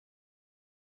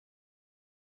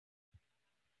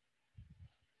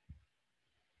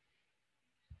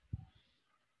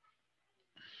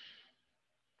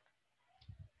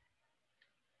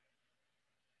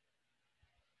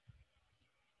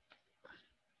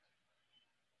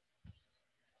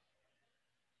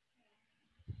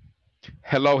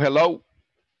Hello, hello.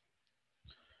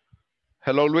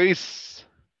 Hello, Luis.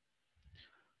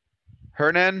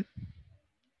 Hernan,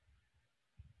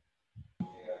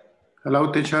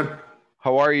 Hello, teacher.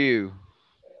 how are you?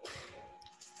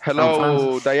 I'm fine.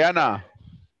 Hello, Diana.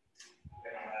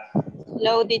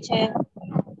 Hello, teacher.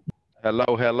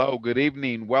 Hello, hello. Good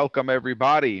evening. Welcome,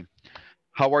 everybody.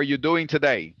 How are you doing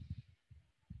today?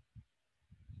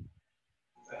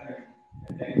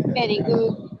 Very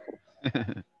good.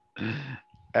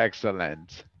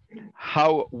 Excellent.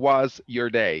 How was your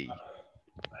day?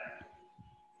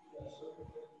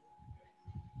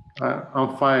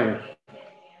 I'm fine.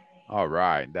 All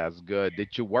right, that's good.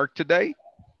 Did you work today?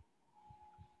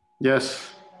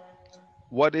 Yes.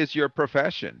 What is your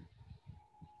profession?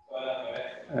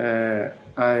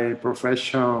 I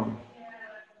profession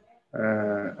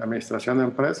administración de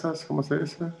empresas, ¿cómo se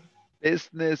dice?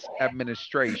 Business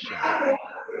administration.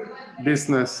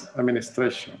 Business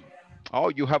administration. Oh,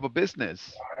 you have a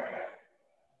business.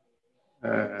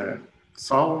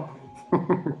 Some.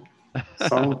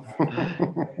 Some.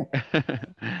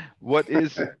 What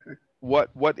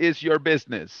is your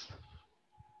business?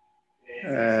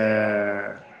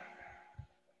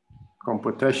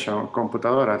 Computation,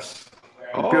 computadoras,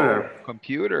 computer. Oh,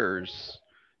 computers.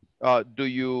 Do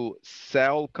you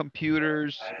sell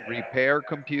computers, repair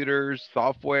computers,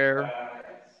 software?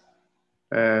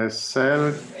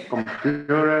 Sell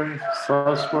computer,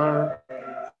 software,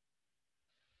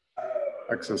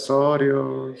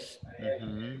 accesorios,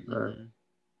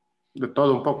 de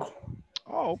todo un poco.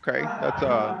 Oh, okay.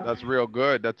 That's real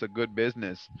good. That's a good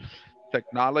business.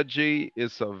 Technology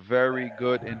is a very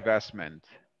good investment.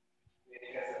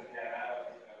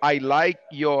 I like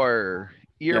your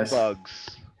Yes.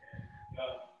 earbuds.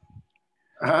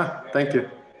 Thank you.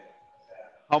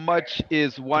 How much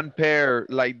is one pair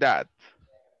like that?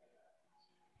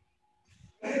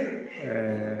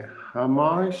 How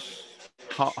much?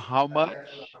 How much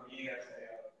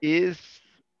is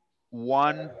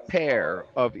one pair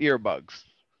of earbuds?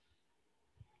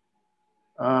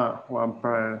 One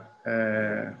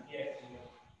pair.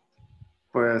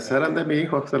 Pues eran de mi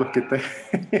hijo, se los quité.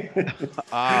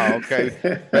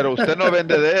 Ok. Pero usted no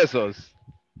vende de esos.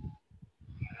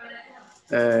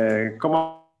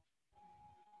 ¿Cómo?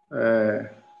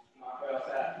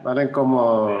 Valen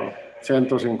como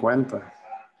 150.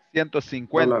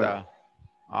 150.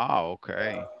 Ah,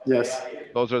 okay. Yes.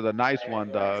 Those are the nice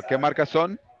ones. ¿Qué marcas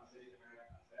son?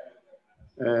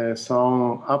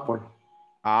 Son Apple.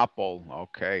 Apple.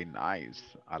 Okay, nice.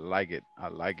 I like it. I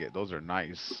like it. Those are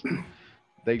nice.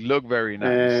 They look very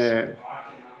nice.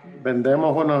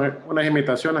 Vendemos unas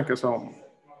imitaciones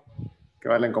que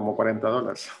valen como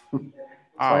 $40. Son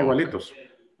igualitos. Okay.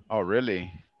 Oh,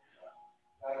 really?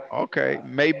 Okay.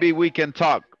 Maybe we can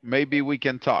talk. Maybe we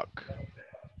can talk.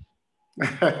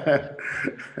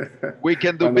 We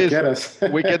can do business.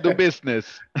 We can do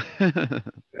business.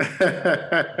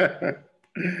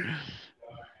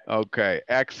 Okay,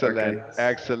 excellent, Okay.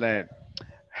 Excellent.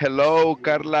 Hello,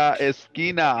 Carla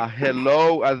Esquina.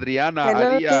 Hello, Adriana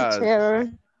Hello, Arias. teacher.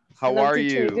 How Hello, are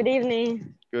teacher. you? Good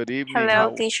evening. Good evening.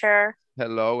 Hello, teacher.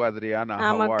 Hello, Adriana. I'm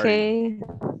How are you? okay.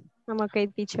 I'm okay,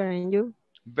 teacher. And you?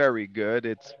 Very good.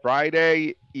 It's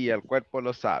Friday y el cuerpo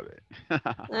lo sabe.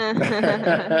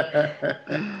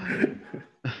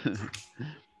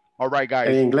 All right, guys.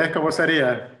 En inglés, ¿cómo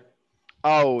sería?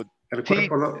 Oh, El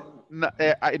cuerpo lo...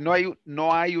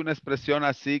 no hay una expresión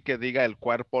así que diga el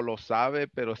cuerpo lo sabe,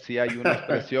 pero sí hay una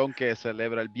expresión que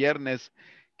celebra el viernes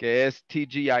que es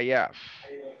TGIF.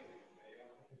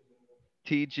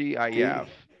 TGIF.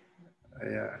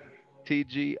 Yeah.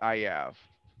 TGIF.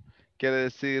 Quiere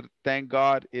decir Thank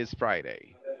God it's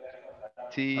Friday.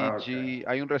 Okay.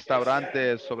 Hay un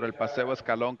restaurante sobre el Paseo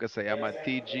Escalón que se llama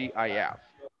TGIF.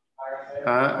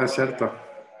 Es cierto.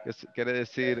 Quiere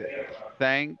decir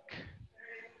Thank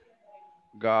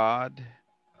God.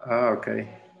 Ok.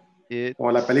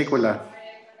 Como la película.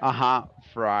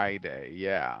 Friday,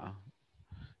 yeah.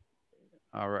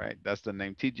 All right, that's the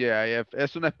name. TGIF.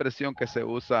 Es una expresión que se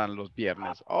usa en los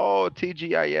viernes. Oh,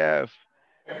 TGIF.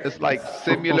 It's like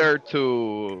similar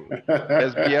to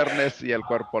es viernes y el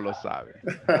cuerpo lo sabe.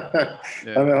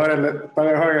 Está mejor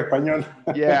en español.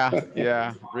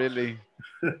 Yeah, really.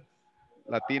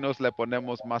 Latinos le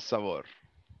ponemos más sabor.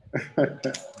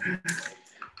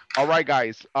 All right,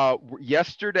 guys.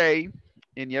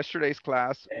 In yesterday's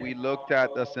class, we looked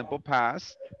at the simple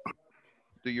past.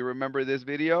 Do you remember this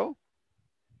video?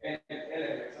 In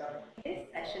this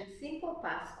session, simple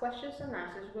past questions and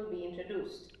answers will be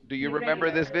introduced. Do you remember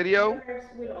this video?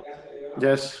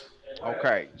 Yes.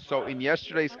 Okay, so in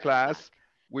yesterday's class,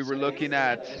 We were looking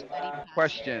at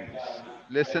questions.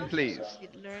 Listen, please.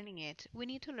 Learning it, we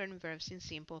need to learn verbs in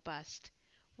simple past.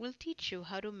 We'll teach you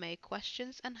how to make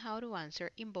questions and how to answer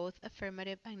in both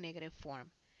affirmative and negative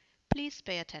form. Please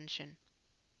pay attention.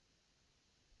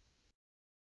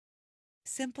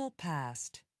 Simple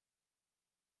past.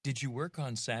 Did you work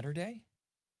on Saturday?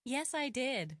 Yes, I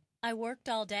did. I worked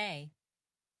all day.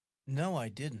 No, I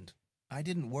didn't. I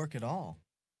didn't work at all.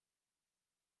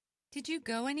 Did you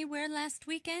go anywhere last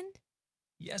weekend?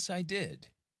 Yes, I did.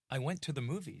 I went to the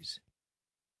movies.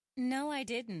 No, I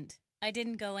didn't. I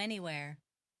didn't go anywhere.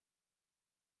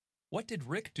 What did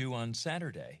Rick do on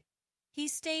Saturday? He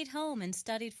stayed home and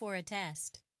studied for a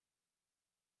test.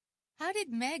 How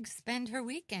did Meg spend her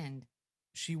weekend?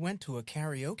 She went to a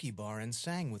karaoke bar and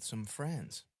sang with some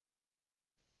friends.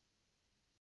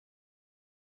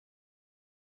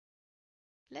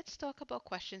 Let's talk about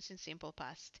questions in simple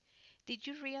past. Did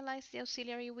you realize the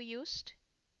auxiliary we used?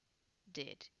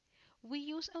 Did. We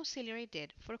use auxiliary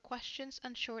did for questions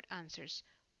and short answers,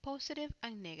 positive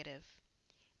and negative.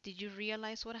 Did you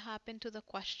realize what happened to the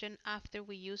question after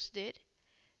we used did?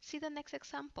 See the next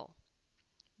example.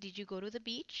 Did you go to the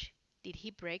beach? Did he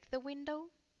break the window?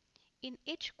 In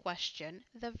each question,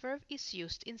 the verb is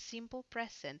used in simple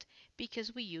present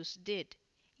because we use did.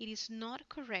 It is not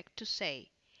correct to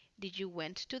say, did you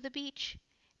went to the beach?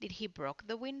 Did he broke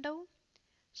the window?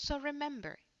 So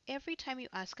remember, every time you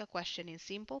ask a question in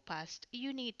simple past,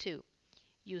 you need to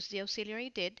use the auxiliary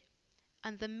did,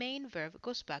 and the main verb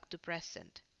goes back to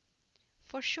present.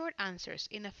 For short answers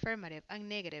in affirmative and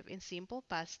negative in simple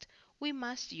past, we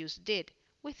must use did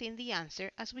within the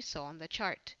answer as we saw on the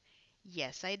chart.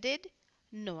 Yes, I did.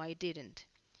 No, I didn't.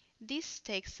 This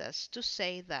takes us to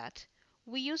say that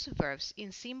we use verbs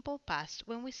in simple past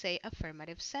when we say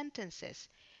affirmative sentences.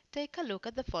 Take a look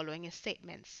at the following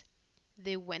statements.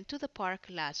 They went to the park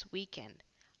last weekend.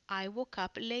 I woke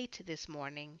up late this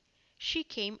morning. She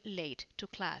came late to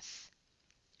class.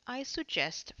 I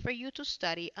suggest for you to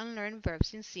study and learn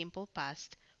verbs in simple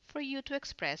past for you to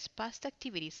express past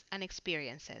activities and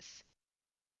experiences.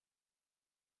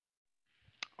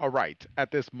 All right.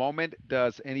 At this moment,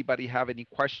 does anybody have any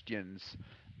questions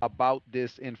about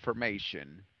this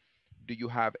information? Do you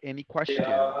have any question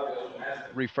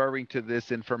referring to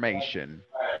this information?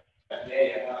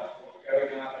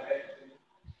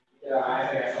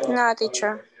 No,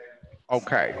 teacher.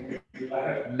 Okay.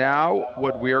 Now,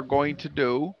 what we are going to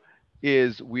do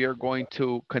is we are going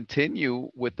to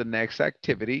continue with the next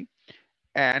activity,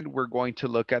 and we're going to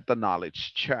look at the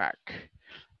knowledge check.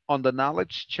 On the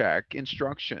knowledge check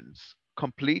instructions,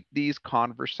 complete these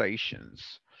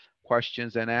conversations.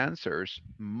 Questions and answers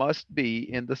must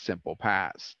be in the simple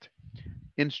past.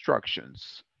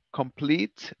 Instructions.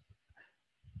 Complete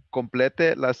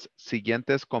las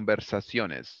siguientes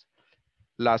conversaciones.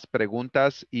 Las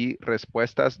preguntas y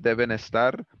respuestas deben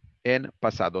estar en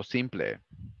pasado simple.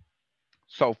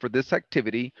 So for this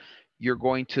activity, you're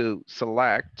going to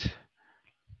select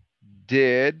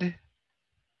did,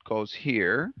 goes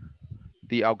here,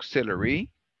 the auxiliary,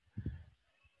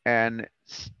 and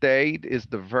stayed is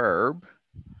the verb,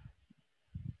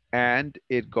 and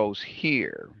it goes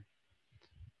here.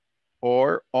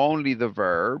 Or only the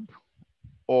verb,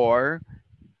 or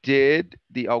did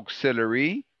the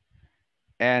auxiliary,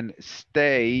 and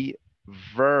stay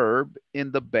verb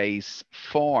in the base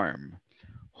form.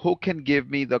 Who can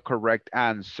give me the correct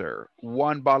answer?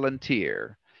 One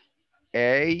volunteer.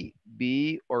 A,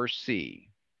 B, or C?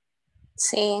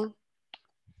 Sí.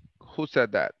 Who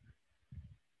said that?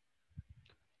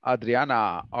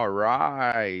 Adriana. All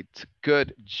right.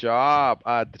 Good job,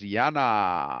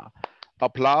 Adriana.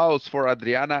 Applause for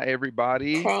Adriana,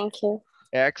 everybody. Thank you.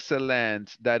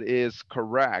 Excellent. That is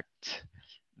correct.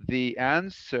 The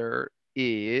answer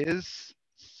is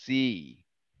C.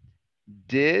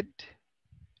 Did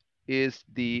is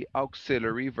the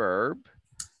auxiliary verb,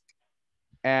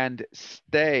 and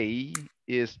stay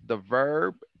is the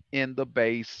verb in the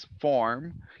base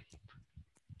form,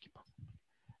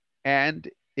 and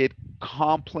it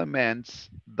complements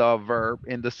the verb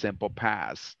in the simple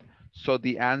past. So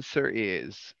the answer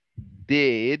is,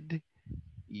 did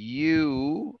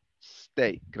you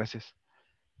stay, gracias,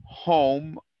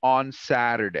 home on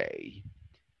Saturday?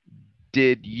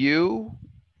 Did you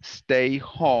stay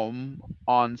home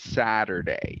on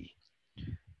Saturday?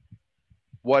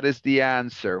 What is the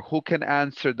answer? Who can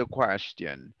answer the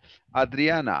question?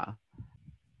 Adriana,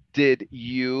 did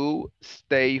you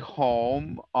stay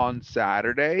home on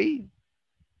Saturday?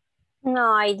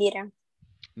 No, I didn't.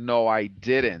 No, I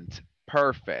didn't.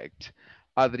 Perfect.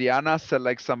 Adriana,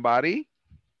 select somebody.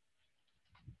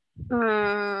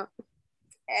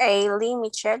 Aileen,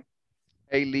 Michelle.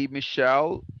 Haley,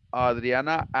 Michelle,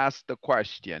 Adriana asked the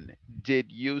question.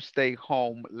 Did you stay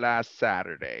home last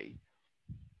Saturday?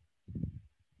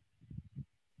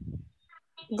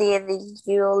 Did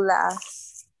you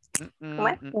last? Did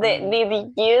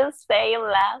you stay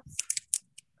last?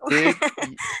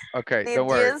 Okay, Did don't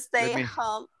worry. you stay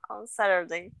home on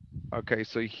Saturday? Okay,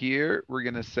 so here we're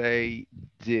gonna say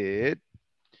did.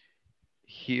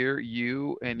 Here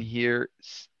you and here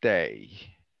stay.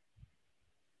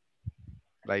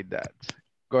 Like that.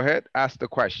 Go ahead, ask the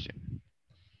question.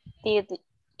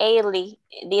 Ailey,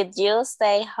 did you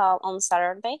stay home on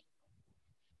Saturday?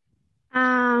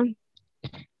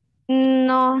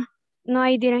 No,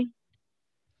 I didn't.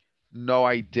 No,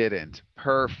 I didn't.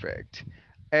 Perfect.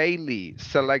 Ailey,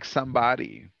 select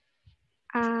somebody.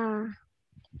 Ay,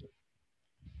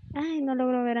 no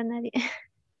logro ver a nadie.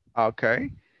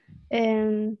 Okay.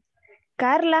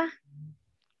 Carla.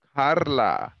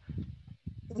 Carla.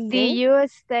 Did you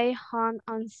stay home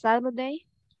on Saturday?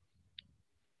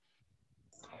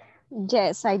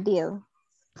 Yes, I did.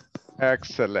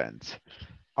 Excellent.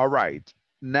 All right.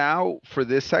 Now for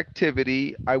this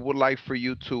activity, I would like for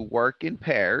you to work in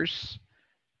pairs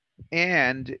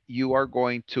and you are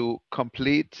going to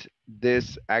complete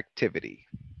this activity.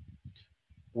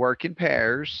 Work in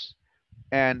pairs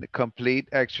and complete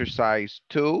exercise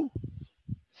 2,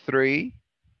 3,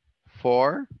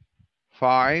 4,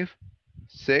 5,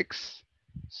 6,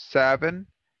 7,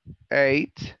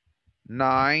 8,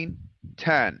 9,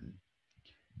 10.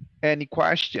 Any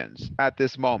questions at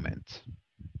this moment?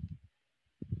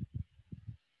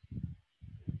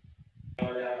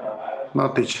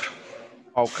 No, teacher.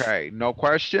 Okay, no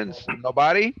questions?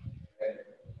 Nobody?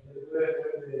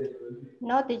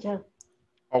 No, teacher.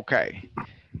 Okay.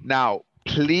 Now,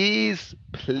 please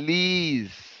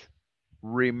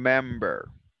remember,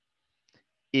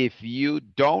 if you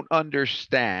don't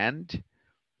understand,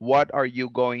 what are you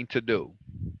going to do?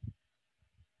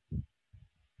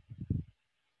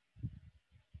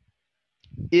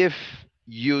 If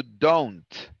you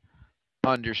don't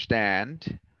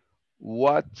understand,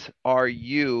 what are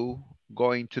you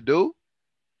going to do?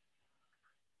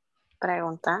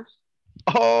 Preguntar.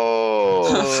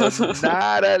 Oh,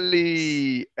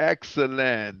 Natalie,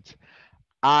 excellent.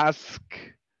 Ask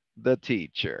the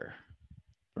teacher,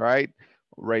 right?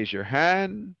 Raise your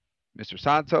hand. Mr.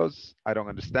 Santos, I don't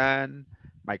understand.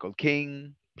 Michael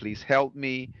King, please help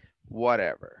me,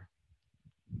 whatever.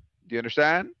 Do you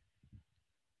understand?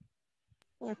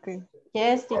 Okay.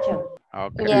 Yes, teacher.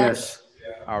 Okay. Yes.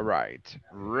 All right.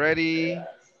 Ready?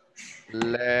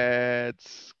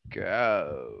 Let's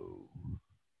go.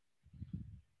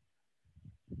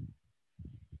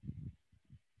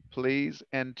 Please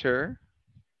enter.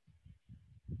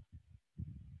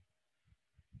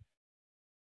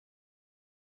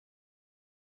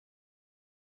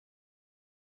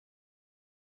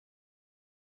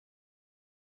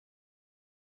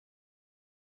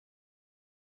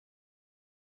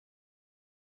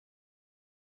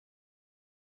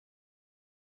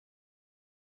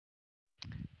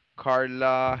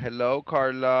 Carla, hello,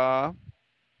 Carla.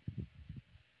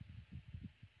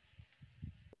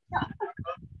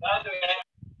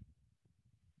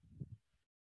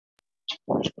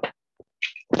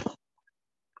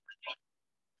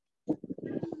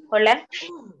 Hola.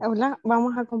 Hola,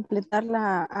 vamos a completar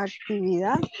la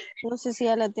actividad. No sé si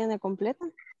ya la tiene completa.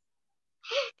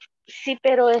 Sí,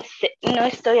 pero no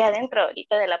estoy adentro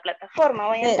ahorita de la plataforma.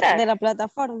 Voy a entrar. De la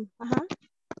plataforma, ajá.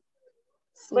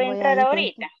 Sí, voy a entrar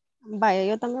ahorita. Vaya,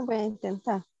 yo también voy a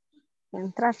intentar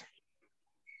entrar.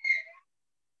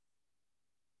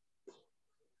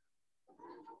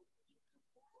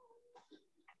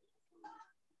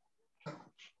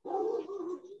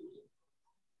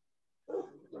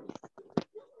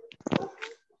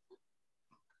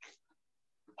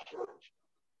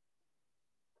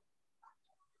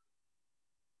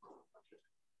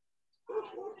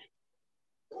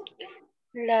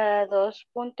 La 2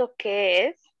 punto, ¿qué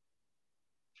es?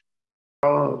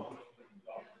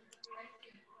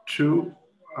 To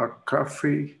a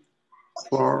coffee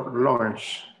for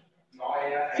lunch.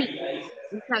 Sí,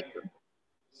 exacto.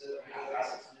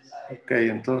 Ok,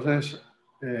 entonces,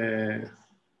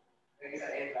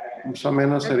 más o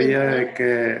menos sería de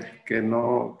que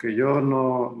yo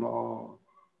no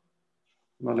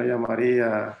le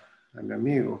llamaría a mi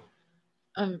amigo.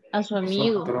 A su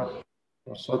amigo.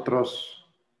 Nosotros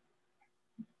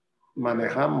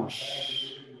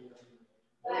manejamos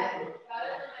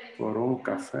por un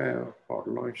café o por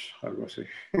lunch, algo así.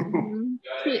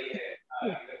 Sí.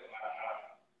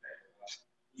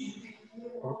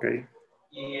 Ok.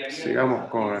 Sigamos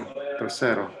con el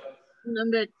tercero.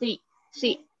 Number 3.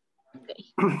 Sí.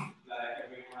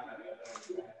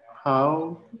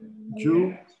 How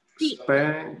you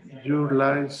spend your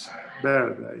last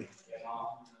birthday?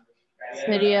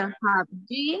 Sería have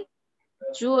you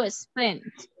spent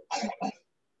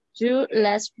your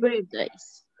last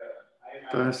birthdays?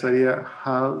 Entonces sería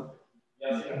how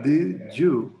did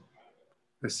you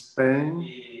spend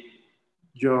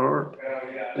your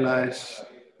last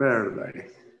birthday?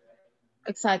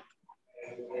 Exacto.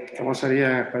 ¿Cómo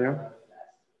sería en español?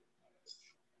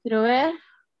 Quiero ver.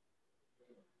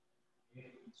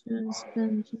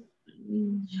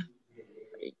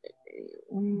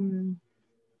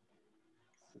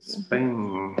 Spain.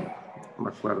 No me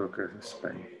acuerdo qué es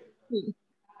Spain. Sí,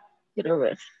 quiero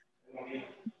ver.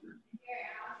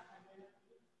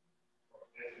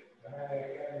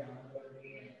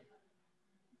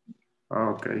 Ah,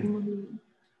 ok.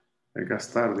 El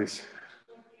gastar, dice.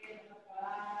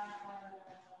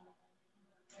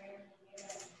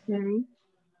 Okay.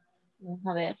 Vamos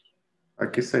a ver.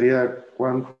 Aquí sería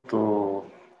cuánto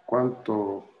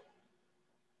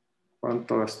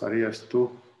gastarías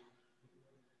tú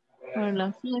Para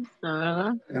la fiesta,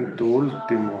 ¿verdad? en tu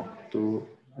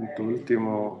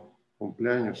último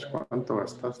cumpleaños. ¿Cuánto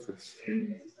gastaste?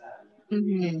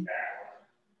 Ujú.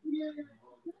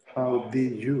 How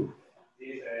did you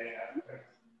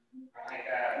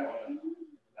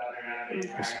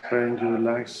spend your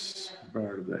last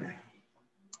birthday?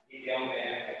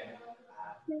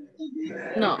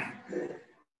 No.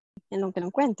 En lo que lo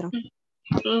encuentro.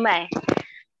 Vale.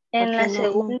 En Porque la no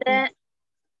segunda,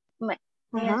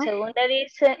 en la Ajá. segunda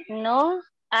dice no,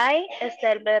 I,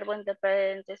 está el verbo entre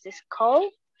paréntesis call,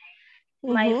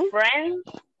 my Ujú. friend,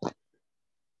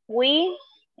 we,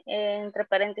 entre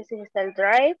paréntesis está el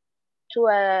drive, to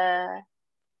a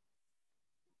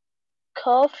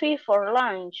coffee for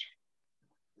lunch.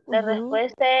 La Ujú.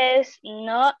 respuesta es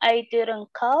no, I didn't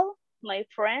call my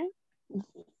friend.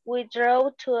 We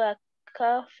drove to a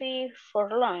coffee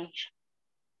for lunch.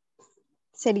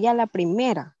 Sería la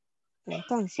primera.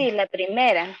 Entonces. Sí, la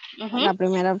primera. La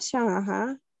primera opción,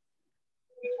 ajá.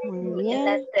 Muy En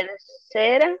la bien.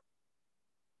 tercera.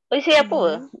 Hoy sí ya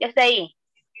pudo, ya está ahí.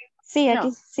 Sí, No.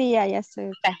 aquí sí, ya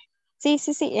estoy. Sí,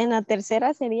 sí, sí. En la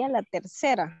tercera sería la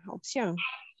tercera opción.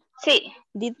 Sí.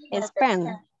 Did La spend.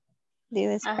 tercera.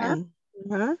 Did Ajá. spend.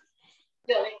 Ajá.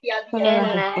 Solo En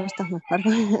las la, respuestas me acuerdo.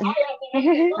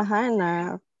 Ajá, en la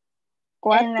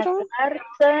en la 4.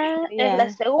 cuarta es la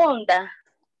segunda.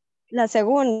 La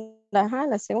segunda, ajá,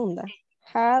 la segunda.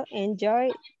 Had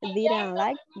enjoyed, didn't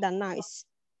like the noise.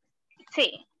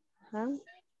 Sí. Ajá.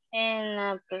 En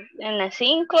la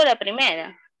 5, la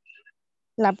primera.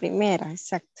 La primera,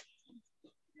 exacto.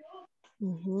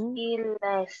 Ujú. Y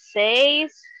la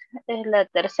 6 es la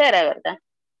tercera, ¿verdad?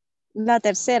 La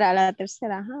tercera,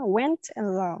 ajá. Went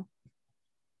along.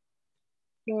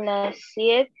 La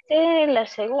 7, la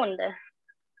segunda.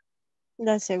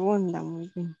 La segunda,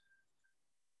 muy bien.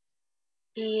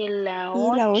 Y la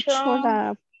Y la 8, 8,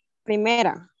 la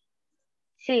primera.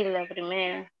 sí, la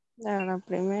primera. La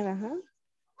primera, ajá.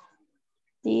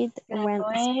 Did, La went,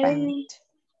 9, spent.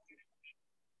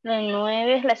 la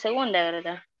 9 es la segunda,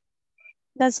 ¿verdad?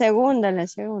 La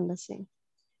segunda, sí.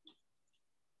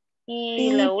 Y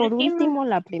Y la por última, último,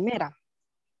 la primera.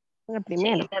 La sí,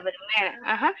 primera. la primera,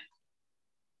 ajá.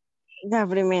 La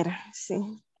primera, sí.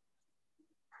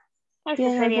 Eso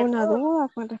 ¿Tiene sería alguna todo. duda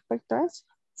con respecto a eso?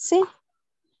 Sí.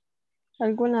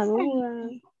 ¿Alguna duda?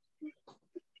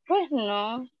 Pues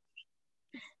no.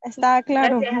 Está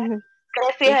claro. Gracias,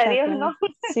 Sí, gracias a está Dios, claro. ¿no?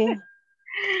 Sí.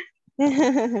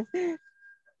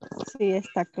 Sí,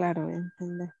 está claro de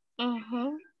entender.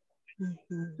 Ujú.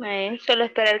 Ujú. Solo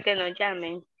esperar que nos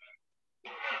llamen.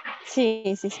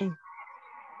 Sí, sí, sí.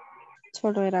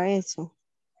 Solo era eso.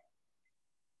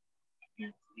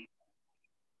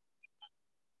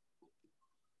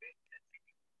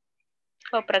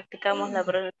 O practicamos la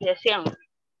pronunciación.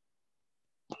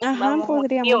 Ajá, Vamos una y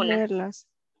podríamos una. leerlas.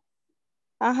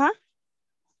 Ajá.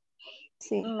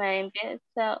 Sí.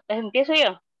 Empiezo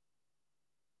yo.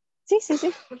 Sí, sí,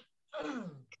 sí.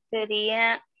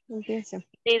 Sería, Empieza.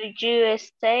 did you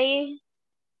stay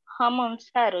home on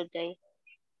Saturday?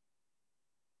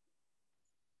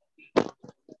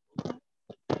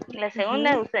 La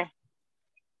segunda Ujú. usted.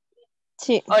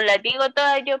 Sí. O la digo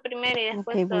todas yo primero y Ok,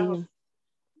 después voy todas. yo.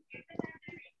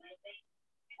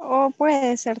 O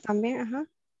puede ser también, ajá.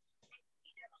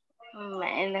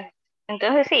 Bueno,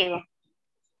 entonces sigo.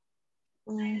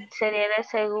 Sería la Sí.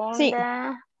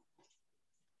 segunda.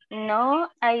 No,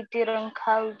 I didn't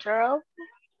call Drew.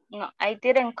 No, I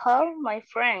didn't call my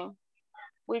friend.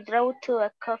 We drove to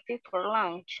a coffee for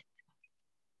lunch.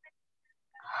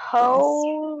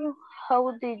 Yes.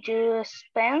 how did you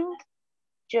spend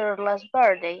your last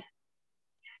birthday?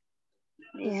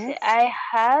 Dice, Yes. I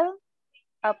had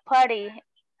a party.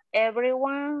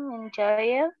 Everyone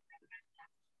enjoyed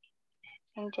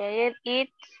it,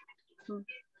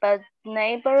 but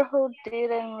neighborhood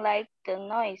didn't like the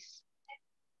noise.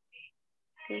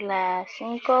 La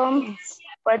 5. Yes.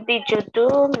 What did you do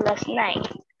last night?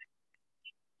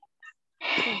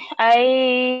 Yes.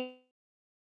 I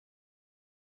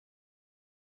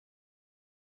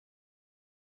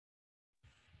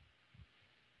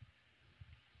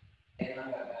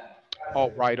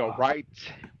All right, all right.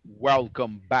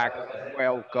 Welcome back,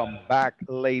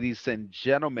 ladies and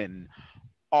gentlemen.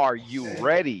 Are you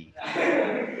ready?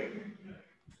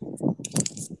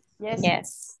 Yes.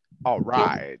 Yes. All Yes.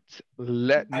 right.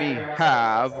 Let me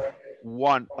have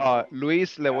one.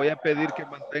 Luis, le voy a pedir que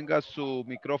mantenga su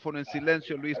micrófono en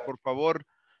silencio, Luis, por favor,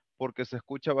 porque se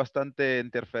escucha bastante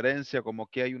interferencia, como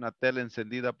que hay una tele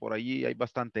encendida por allí, hay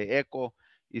bastante eco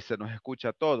y se nos escucha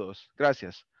a todos.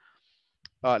 Gracias.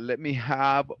 Let me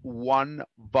have one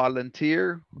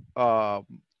volunteer to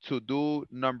do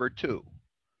number 2.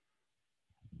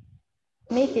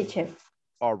 Me, teacher.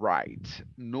 All right.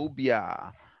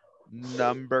 Nubia,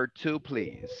 number 2,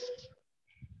 please.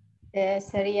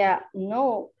 Sería,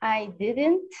 no, I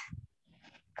didn't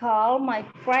call my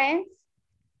friends.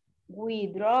 We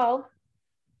drove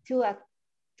to a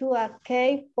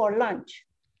cave for lunch.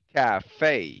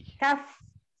 Cafe.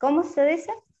 ¿Cómo se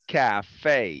dice?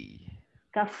 Cafe.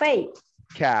 Café.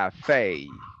 Cafe.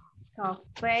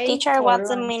 Café Teacher, for what's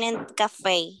the lunch. meaning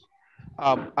cafe?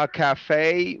 A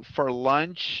cafe for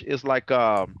lunch is like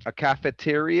a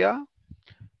cafeteria.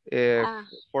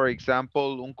 For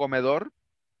example, un comedor.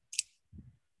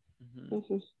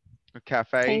 A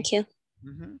cafe. Thank you.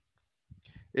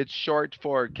 It's short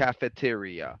for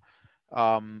cafeteria.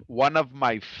 One of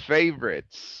my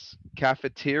favorites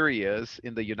cafeterias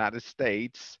in the United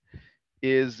States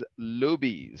is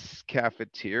Luby's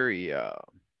Cafeteria.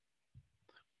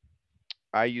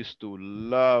 I used to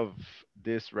love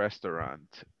this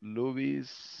restaurant.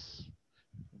 Luby's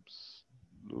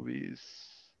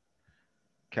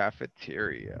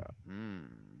Cafeteria.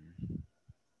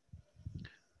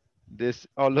 This,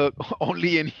 oh look,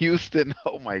 only in Houston.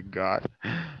 Oh my God.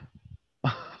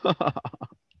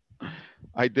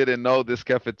 I didn't know this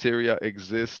cafeteria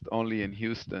exists only in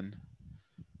Houston.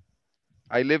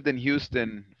 I lived in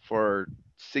Houston for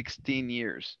 16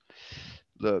 years.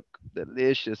 Look,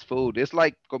 delicious food. It's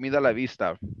like comida a la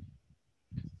vista.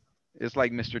 It's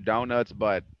like Mr. Donuts,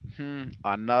 but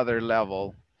another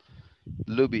level.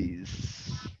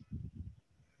 Luby's.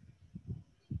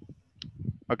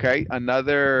 Okay,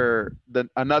 another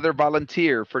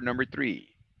volunteer for number 3.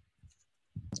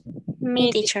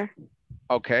 Me, teacher.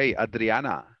 Okay,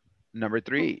 Adriana, number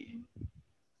 3.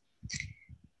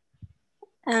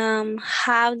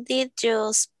 How did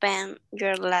you spend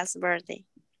your last birthday?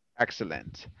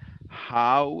 Excellent.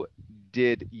 How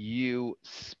did you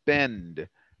spend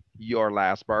your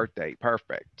last birthday?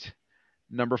 Perfect.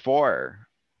 Number 4,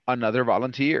 another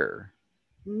volunteer.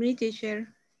 Me, teacher.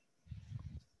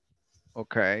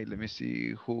 Okay, let me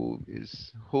see who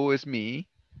is me.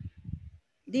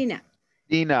 Dina.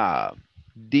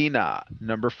 Dina,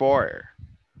 number 4.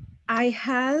 I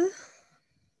had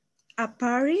a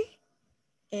party.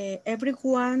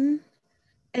 Everyone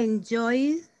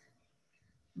enjoyed,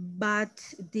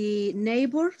 but the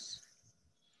neighbors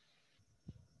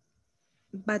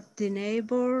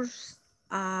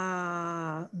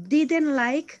didn't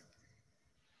like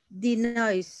the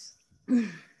noise.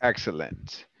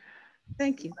 Excellent.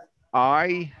 Thank you.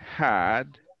 I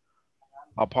had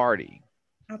a party.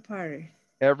 A party.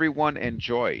 Everyone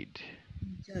enjoyed.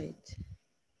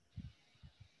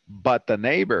 But the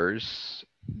neighbors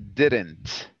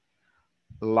didn't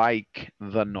like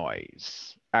the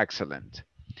noise. Excellent.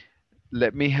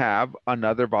 Let me have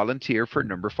another volunteer for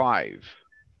number 5.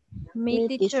 Me,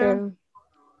 teacher.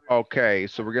 Okay,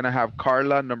 so we're gonna have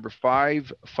Carla, number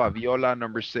 5, Fabiola,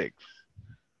 number 6.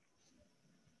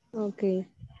 Okay.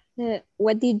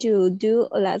 What did you do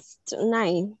last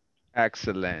night?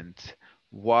 Excellent.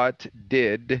 What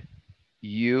did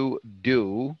you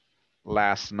do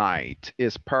last night?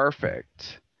 Is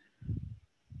perfect.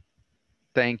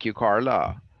 Thank you,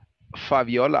 Carla.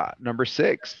 Fabiola, number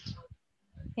 6.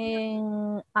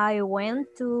 And I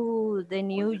went to the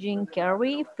new Jim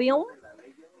Carrey film.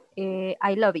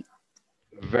 I love it.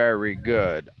 Very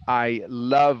good. I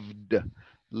loved.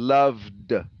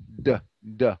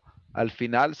 Al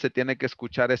final se tiene que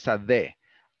escuchar esa D.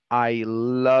 I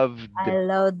loved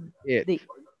it.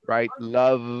 Right?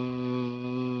 Love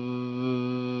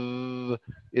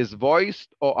is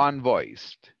voiced or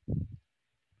unvoiced?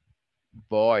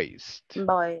 Voiced.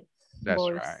 Voice. That's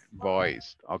Voice. right.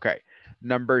 Voiced. Okay.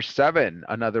 Number 7,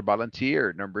 another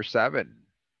volunteer. Number 7.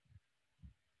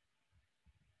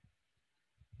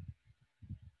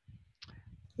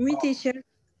 Me, teacher.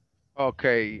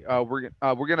 Okay,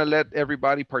 we're gonna let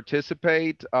everybody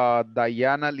participate.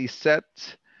 Diana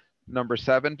Lisette, number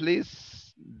 7,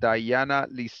 please. Diana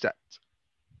Lisette.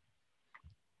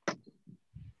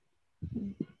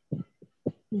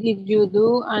 Did you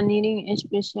do anything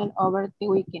special over the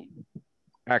weekend?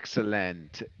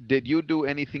 Excellent. Did you do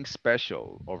anything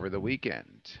special over the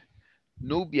weekend?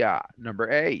 Nubia, number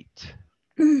 8.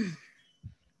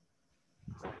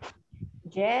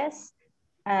 Yes,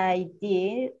 I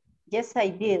did. Yes, I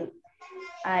did.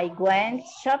 I went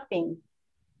shopping.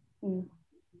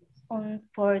 ¿Cómo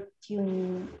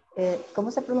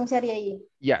se pronunciaría ahí?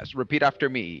 Yes, repeat after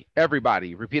me.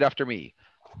 Everybody, repeat after me.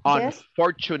 Yes.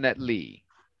 Unfortunately.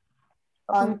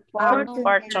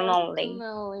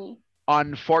 Unfortunately.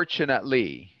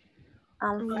 Unfortunately.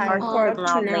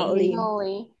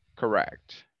 Unfortunately.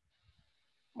 Correct.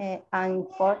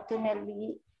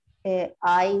 Unfortunately,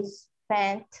 I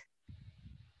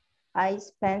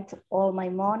spent all my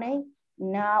money.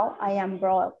 Now I am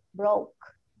broke.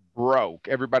 Broke.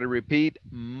 Everybody repeat.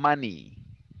 Money.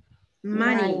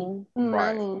 Money.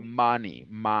 Right. Money.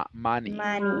 Money.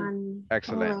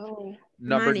 Excellent. Money.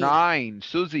 Number 9,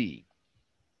 Susie.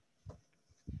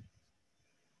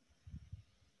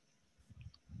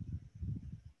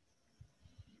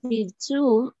 Did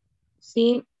you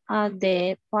sing at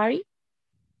the party?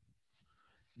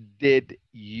 Did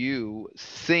you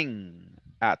sing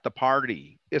at the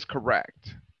party? Is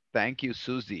correct. Thank you,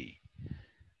 Susie.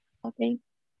 Okay.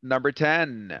 Number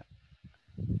 10,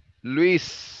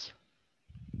 Luis.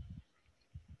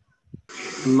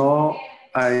 No,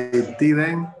 I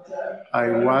didn't. I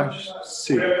was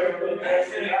sick.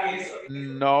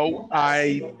 No,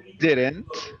 I didn't.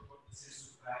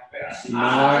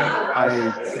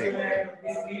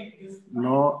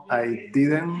 No, I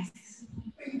didn't.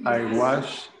 I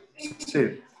was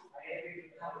sick.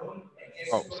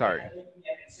 Oh, sorry.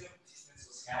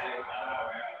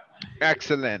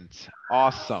 Excellent.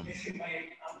 Awesome.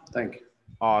 Thank you.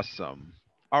 Awesome.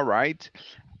 All right.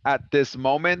 At this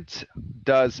moment,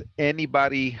 does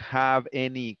anybody have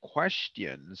any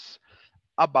questions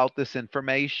about this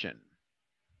information?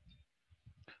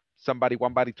 Somebody,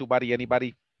 one body, two body,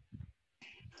 anybody?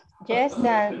 Yes,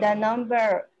 the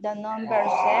number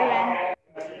 7.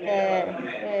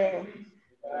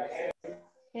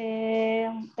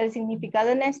 El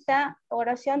significado en esta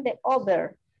oración de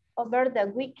over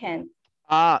the weekend.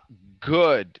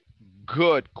 Good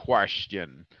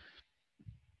question.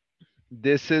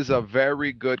 This is a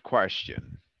very good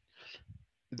question.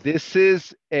 This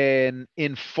is an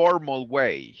informal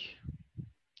way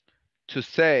to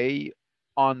say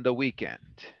on the weekend.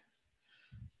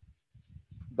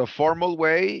 The formal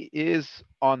way is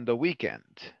on the weekend.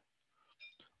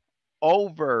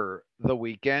 Over the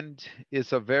weekend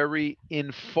is a very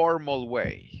informal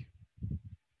way.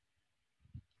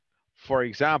 For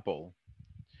example,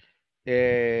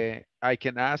 I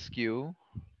can ask you,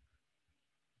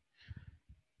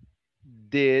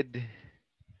 did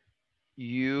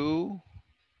you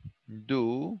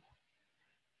do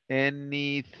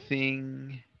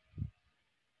anything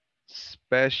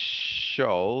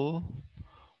special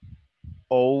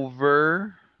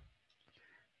over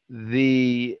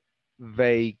the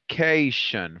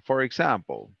vacation? For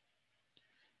example,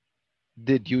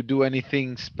 did you do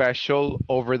anything special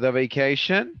over the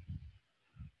vacation?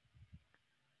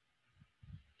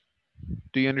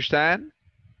 Do you understand?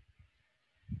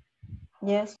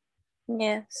 Yes.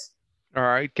 Yes. All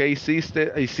right. ¿Qué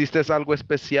hiciste? ¿Hiciste algo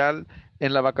especial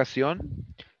en la vacación?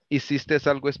 ¿Hiciste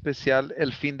algo especial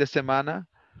el fin de semana?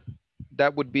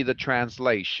 That would be the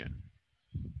translation.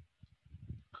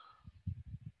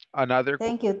 Another.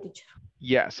 Thank you, teacher.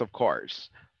 Yes, of course.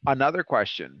 Another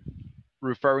question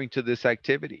referring to this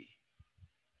activity.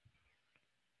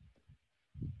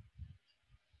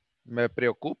 Me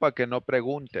preocupa que no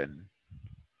pregunten.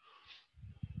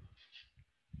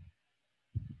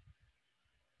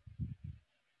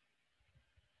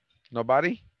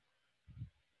 Nobody?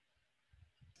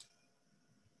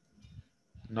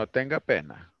 No tenga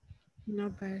pena.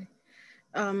 Nobody.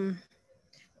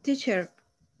 Teacher.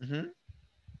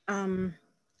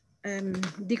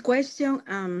 The question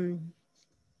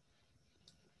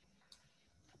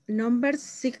number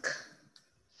 6.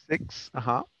 6.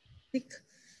 6.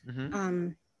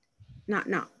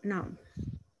 No.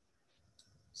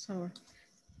 Sorry.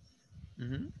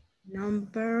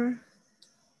 Number.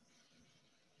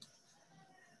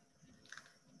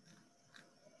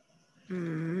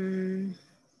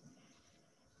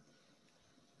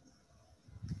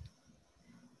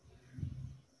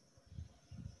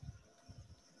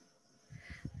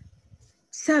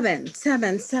 seven,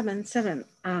 seven, seven, seven.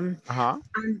 Ajá.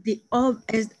 And the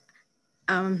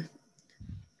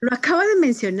lo acabo de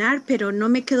mencionar, pero no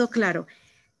me quedó claro.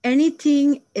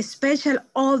 Anything special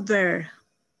over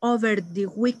the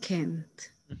weekend.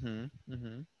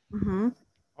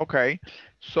 Ok.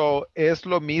 So, es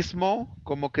lo mismo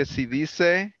como que si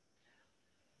dice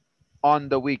on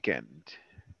the weekend.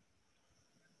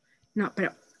 No,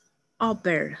 pero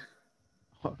over.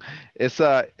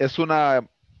 Esa es una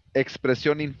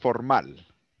expresión informal.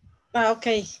 Ah, ok.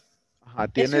 Ajá, Eso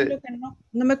es tiene,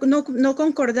 lo que no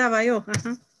concordaba yo.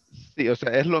 Ajá. sí, o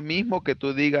sea, es lo mismo que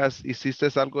tú digas, hiciste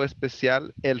algo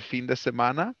especial el fin de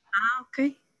semana, Ah,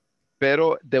 ok.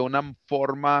 pero de una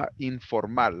forma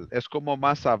informal. Es como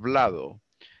más hablado.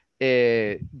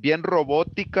 Bien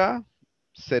robótica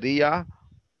sería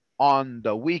on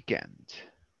the weekend.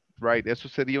 Right, eso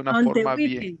sería una On the forma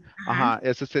bien, weekend. ajá,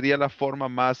 esa sería la forma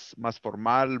más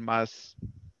formal, más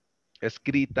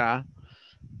escrita,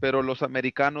 pero los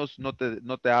americanos no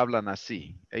te hablan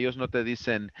así. Ellos no te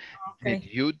dicen, did Okay.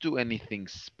 you do anything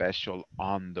special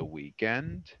on the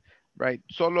weekend? Right,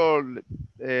 solo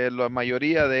la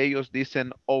mayoría de ellos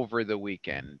dicen over the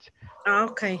weekend. Ah,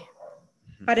 ok.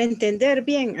 Para entender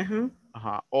bien. Ajá.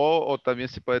 Ajá. O también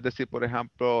se puede decir, por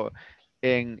ejemplo,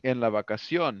 en la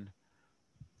vacación,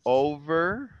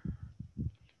 over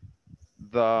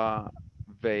the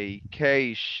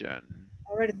vacation.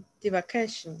 Over the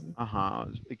vacation. Ajá.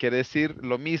 Quiere decir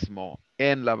lo mismo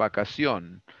en la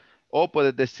vacación. O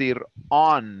puedes decir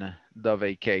on the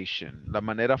vacation. La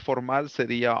manera formal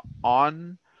sería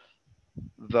on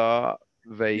the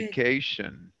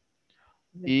vacation.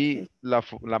 Y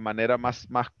la manera más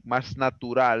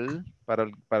natural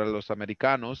para los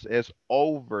americanos es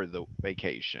over the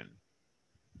vacation.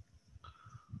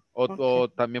 O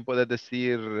también puedes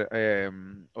decir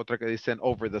otra que dicen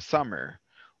over the summer.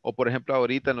 O por ejemplo,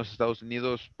 ahorita en los Estados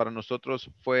Unidos, para nosotros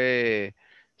fue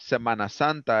Semana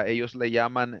Santa. Ellos le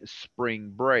llaman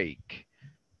spring break.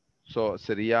 So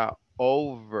sería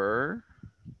over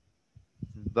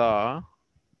the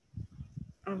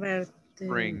Over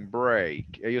spring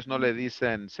break. Ellos no le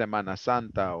dicen Semana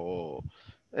Santa o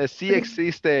sí Spring.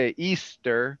 existe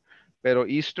Easter, pero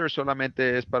Easter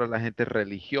solamente es para la gente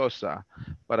religiosa.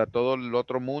 Para todo el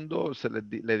otro mundo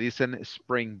le dicen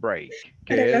spring break,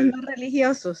 Para que los es no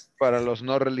religiosos. para los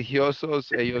no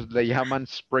religiosos, ellos le llaman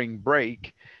spring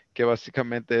break, que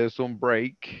básicamente es un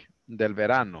break del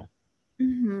verano.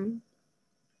 Ujú.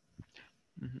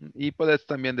 Y puedes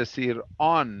también decir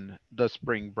on the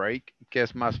spring break, que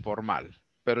es más formal,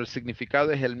 pero el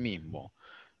significado es el mismo.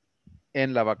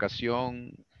 En la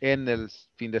vacación, en el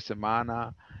fin de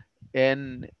semana,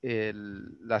 en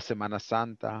la Semana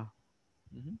Santa.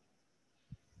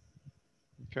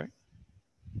 Okay.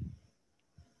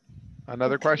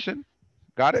 Another question?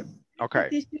 Got it?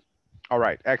 Okay. All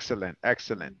right. Excellent.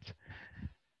 Excellent.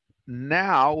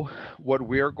 Now, what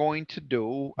we're going to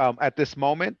do at this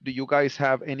moment, do you guys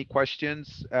have any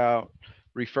questions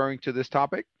referring to this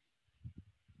topic?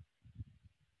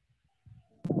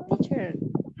 Teacher,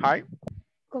 Hi.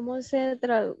 ¿cómo se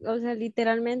traduce? O sea,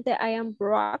 literalmente I am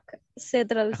broke se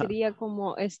traduciría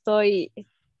como estoy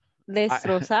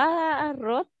destrozada,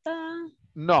 rota.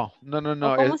 No.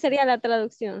 ¿O cómo sería la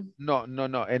traducción? No.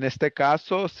 En este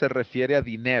caso se refiere a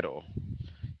dinero.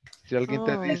 Si alguien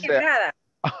te dice,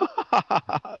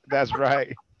 that's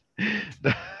right.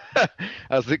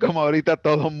 Así como ahorita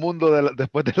todo el mundo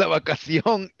después de la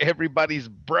vacación, everybody's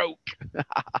broke.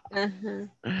 Ajá.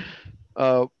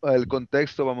 El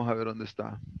contexto, vamos a ver dónde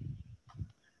está.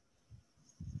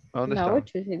 ¿A dónde La está?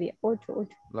 8 sería 8.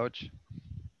 La 8.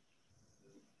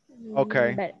 Ok.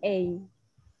 Number 8.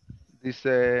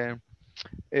 Dice,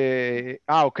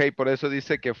 ok, por eso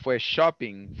dice que fue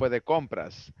shopping, fue de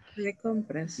compras. De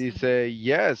compras. Dice,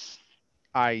 yes,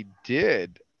 I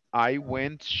did. I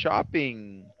went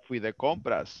shopping. Fui de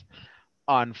compras.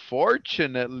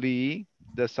 Unfortunately,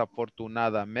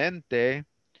 desafortunadamente,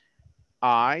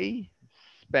 I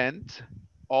spent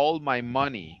all my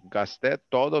money. Gasté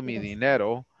todo mi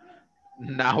dinero.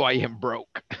 Now I am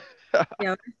broke. Y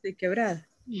ahora estoy quebrada.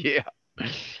 Yeah.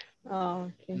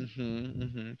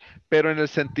 Okay. Pero en el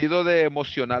sentido de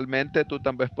emocionalmente, tú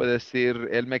también puedes decir,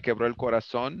 él me quebró el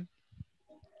corazón.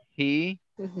 He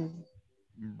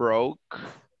broke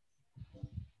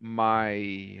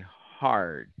my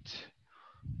heart.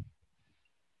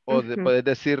 O puedes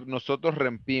decir, nosotros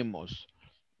rompimos.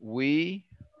 We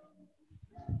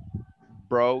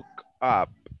broke up.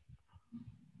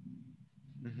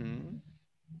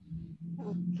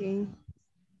 Okay.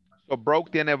 So broke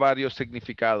tiene varios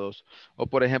significados. O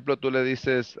por ejemplo, tú le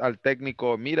dices al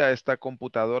técnico, mira, esta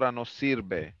computadora no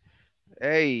sirve.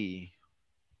 Hey,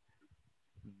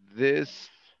 This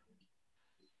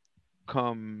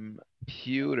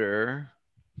computer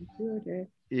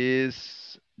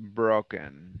is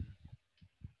broken.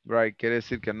 Right, quiere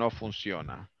decir que no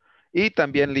funciona. Y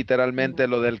también literalmente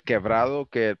lo del quebrado,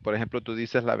 que por ejemplo tú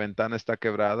dices la ventana está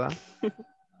quebrada.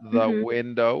 The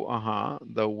window,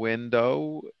 the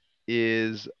window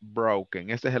is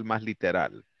broken. Ese es el más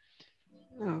literal.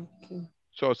 Okay.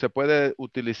 So, se puede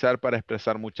utilizar para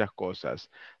expresar muchas cosas.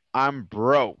 I'm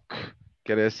broke.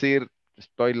 Quiere decir,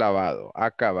 estoy lavado,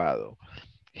 acabado.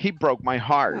 He broke my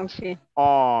heart. Okay.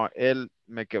 Oh, él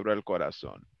me quebró el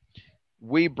corazón.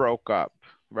 We broke up,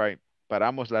 right?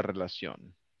 Paramos la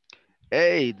relación.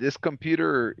 Hey, this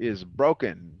computer is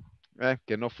broken.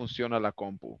 Que no funciona la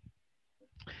compu.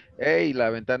 Hey, la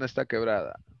ventana está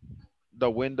quebrada. The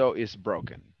window is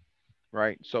broken,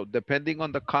 right? So depending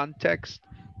on the context,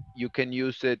 you can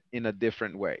use it in a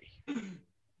different way.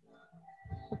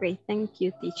 Okay, thank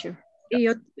you, teacher.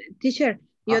 Teacher,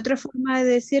 ¿y otra forma de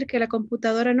decir que la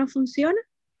computadora no funciona?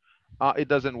 It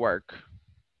doesn't work.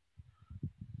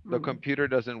 The computer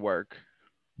doesn't work.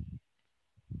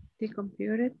 The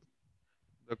computer.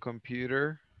 The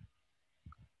computer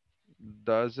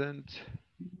doesn't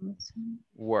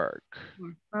work.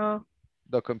 Oh.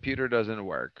 The computer doesn't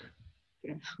work.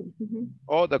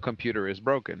 Oh, the computer is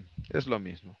broken. Es lo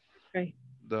mismo. Okay.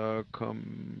 The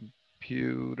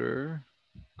computer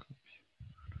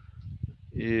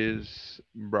is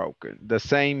broken. The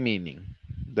same meaning.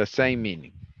 The same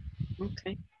meaning.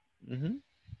 Okay.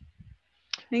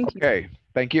 Okay,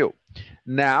 thank you.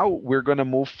 Now we're going to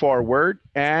move forward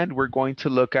and we're going to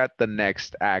look at the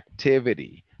next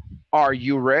activity. Are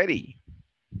you ready?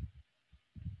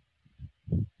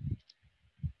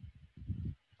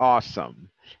 Awesome.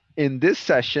 In this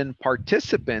session,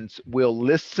 participants will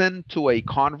listen to a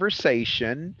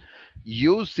conversation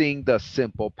using the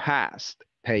simple past.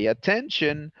 Pay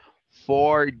attention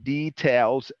for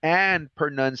details and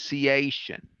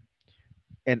pronunciation.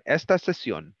 En esta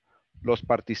sesión, los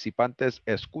participantes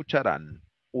escucharán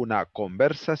una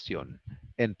conversación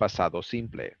en pasado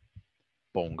simple.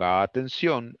 Ponga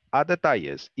atención a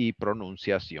detalles y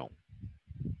pronunciación.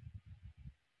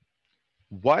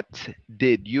 What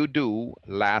did you do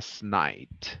last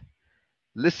night?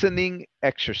 Listening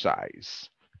exercise.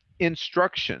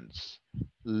 Instructions.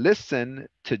 Listen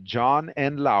to John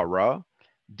and Laura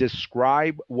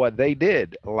describe what they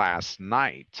did last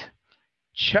night.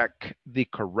 Check the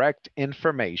correct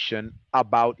information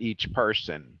about each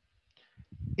person.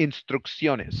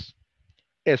 Instrucciones.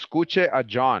 Escuche a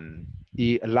John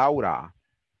y Laura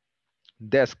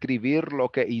describir lo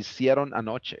que hicieron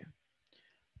anoche.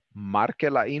 Marque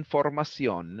la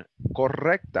información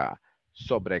correcta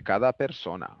sobre cada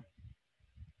persona.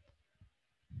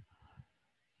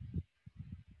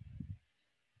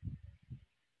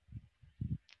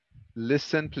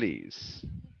 Listen, please.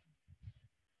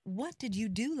 What did you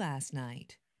do last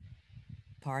night?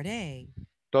 Part A.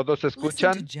 ¿Todos Listen to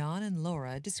escuchan? John and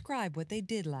Laura describe what they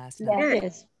did last night.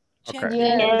 Yes. Check Okay.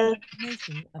 the correct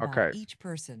information about Okay. each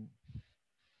person.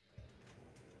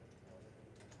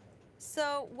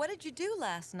 So, what did you do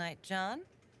last night, John?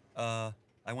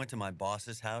 I went to my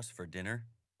boss's house for dinner.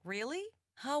 Really?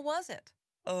 How was it?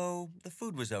 Oh, the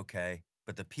food was okay,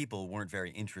 but the people weren't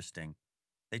very interesting.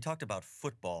 They talked about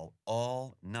football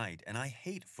all night, and I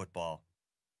hate football.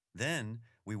 Then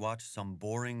we watched some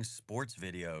boring sports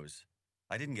videos.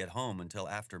 I didn't get home until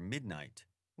after midnight.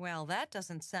 Well, that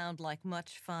doesn't sound like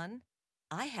much fun.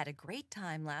 I had a great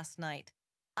time last night.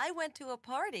 I went to a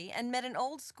party and met an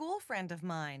old school friend of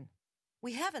mine.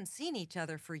 We haven't seen each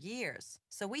other for years,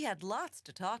 so we had lots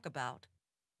to talk about.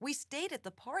 We stayed at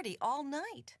the party all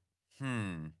night.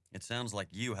 It sounds like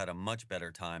you had a much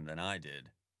better time than I did.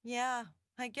 Yeah,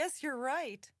 I guess you're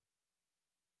right.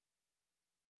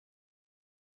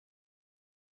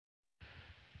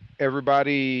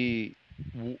 Everybody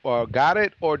got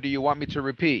it, or do you want me to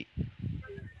repeat?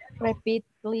 Repeat,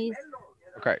 please.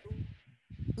 Okay.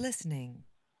 Listening.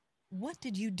 What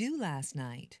did you do last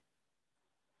night?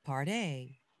 Part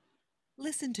A.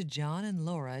 Listen to John and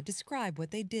Laura describe what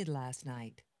they did last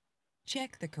night.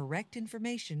 Check the correct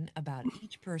information about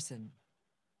each person.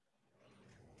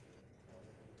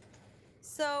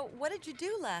 So, what did you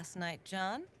do last night,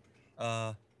 John?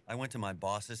 I went to my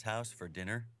boss's house for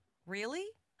dinner. Really?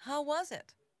 How was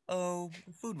it? Oh,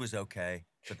 the food was okay,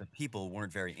 but the people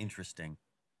weren't very interesting.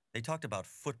 They talked about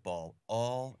football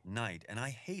all night, and I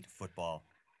hate football.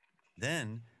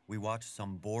 Then we watched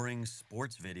some boring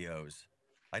sports videos.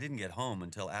 I didn't get home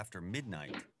until after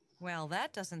midnight. Well,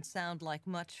 that doesn't sound like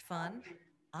much fun.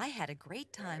 I had a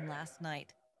great time last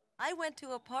night. I went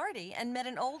to a party and met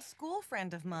an old school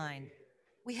friend of mine.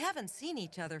 We haven't seen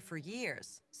each other for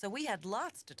years, so we had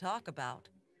lots to talk about.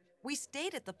 We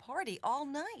stayed at the party all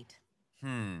night.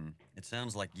 It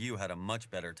sounds like you had a much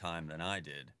better time than I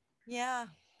did. Yeah,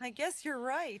 I guess you're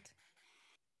right.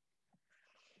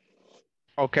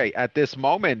 Okay, at this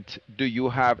moment, do you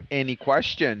have any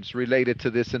questions related to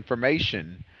this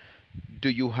information? Do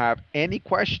you have any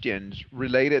questions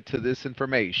related to this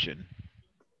information?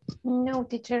 No,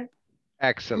 teacher.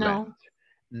 Excellent. No.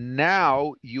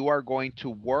 Now you are going to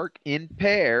work in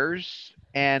pairs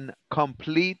and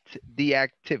complete the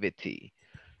activity.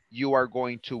 You are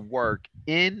going to work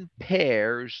in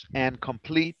pairs and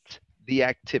complete the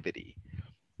activity.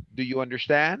 Do you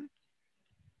understand?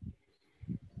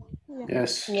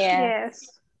 Yes.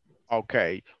 Yes.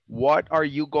 Okay. What are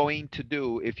you going to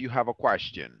do if you have a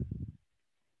question?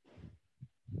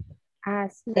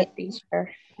 Ask the teacher.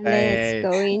 Let's Hey,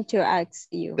 going to ask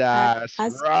you. that's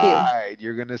Ask you. right.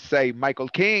 You're going to say, Michael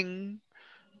King,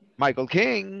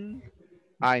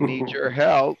 I need your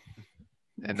help,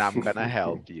 and I'm going to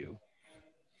help you.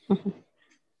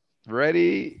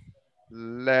 Ready?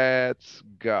 Let's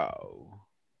go.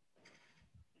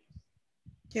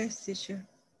 Yes, teacher.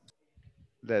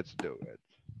 Let's do it.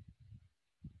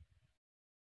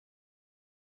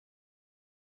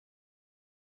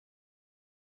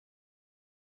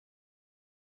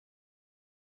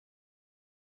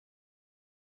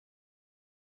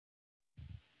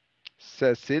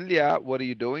 Cecilia, what are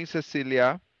you doing,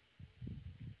 Cecilia?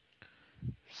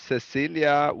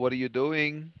 Cecilia, what are you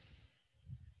doing?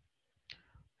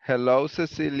 Hello,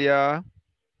 Cecilia.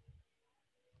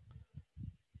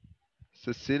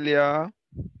 Cecilia.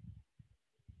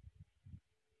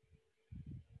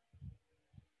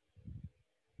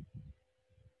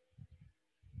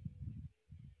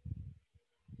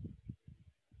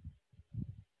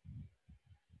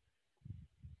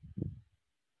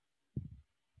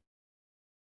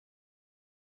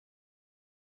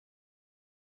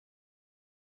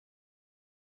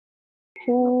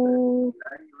 Who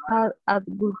had a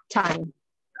good time?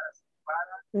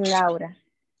 Laura.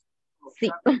 Sí.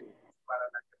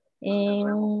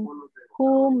 And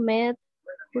who met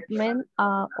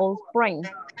a old friend?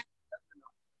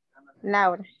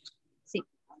 Laura. Sí.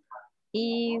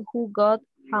 Y who got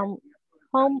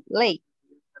home late?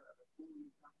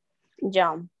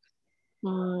 John.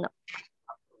 No.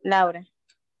 Laura.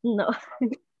 No.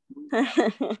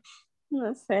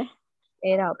 No sé.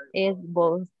 Es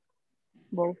both.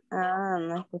 Both. Ah,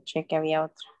 no escuché que había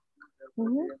otro.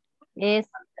 Es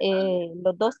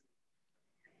los dos.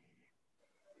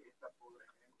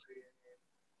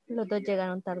 Los dos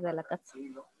llegaron tarde a la casa.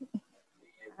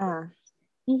 Ah.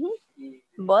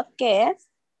 ¿Bot qué es?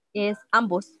 Es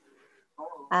ambos.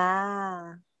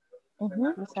 Ah.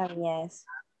 No sabía eso.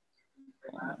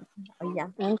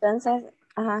 Ya. Entonces,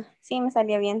 ajá, sí me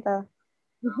salió bien todo.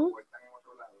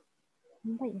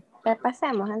 Vaya.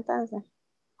 Repasemos entonces.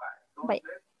 Vaya.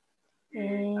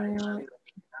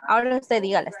 Ahora usted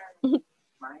dígales.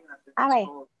 A ver.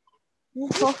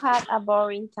 Who had a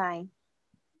boring time?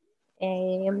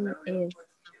 Es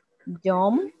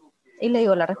John. Y le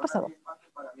digo la respuesta.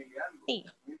 Sí.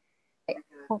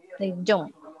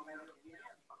 John.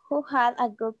 Who had a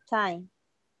good time?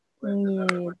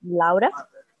 Laura.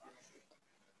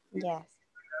 Yes.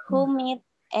 Who met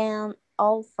an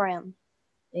old friend?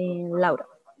 Laura.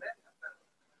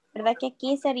 ¿Verdad que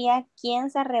aquí sería quién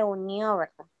se reunió,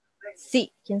 verdad?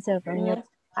 Sí, quién se reunió.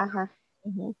 Ajá.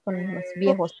 Con los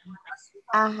viejos.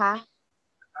 Ajá.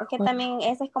 Porque también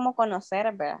ese es como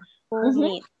conocer, ¿verdad? Who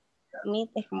meet.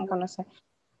 Meet es como conocer.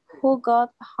 Who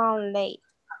got home late?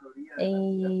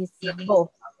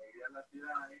 Both.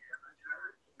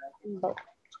 Both.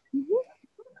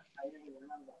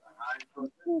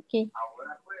 Ok.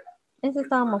 Ese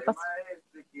estaba más fácil.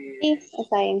 Sí,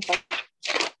 está bien.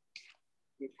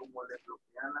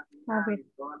 A ver.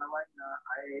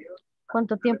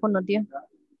 ¿Cuánto tiempo nos dio?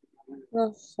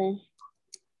 No sé.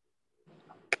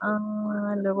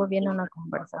 Luego viene una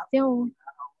conversación.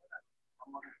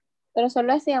 Pero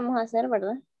solo así vamos a hacer,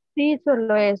 ¿verdad? Sí,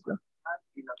 solo eso.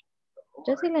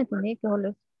 Yo sí le entendí que solo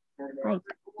eso. Ahí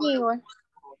está. Igual.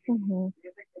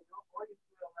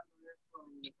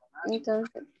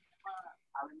 Entonces.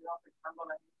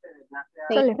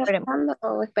 Solo esperemos.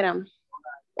 ¿O esperamos?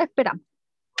 Esperamos.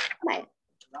 Vale.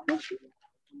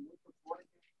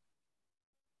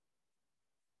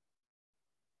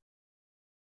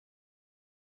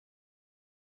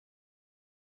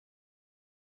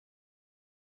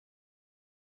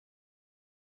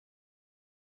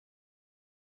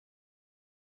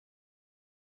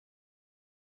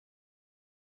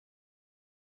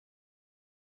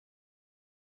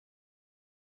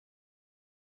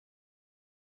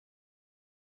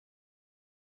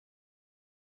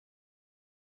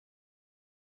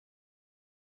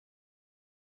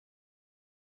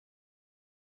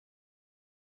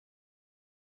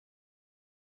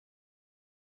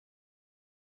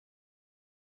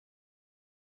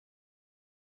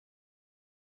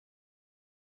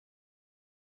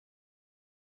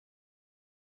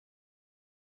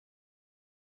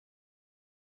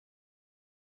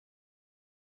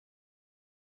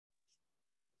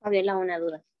 Fabiola, una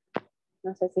duda.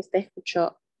 No sé si usted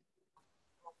escuchó.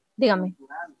 Dígame.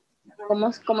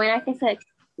 ¿Cómo era que se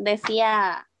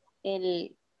decía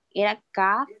era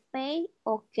café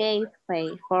o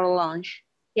cafe for lunch?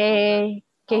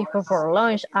 Cafe for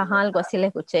lunch, ajá, algo así le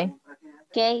escuché.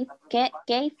 Cafe.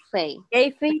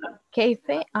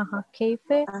 Cafe, ajá,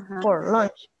 cafe for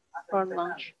lunch. For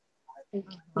lunch.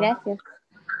 Gracias.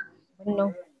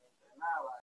 No.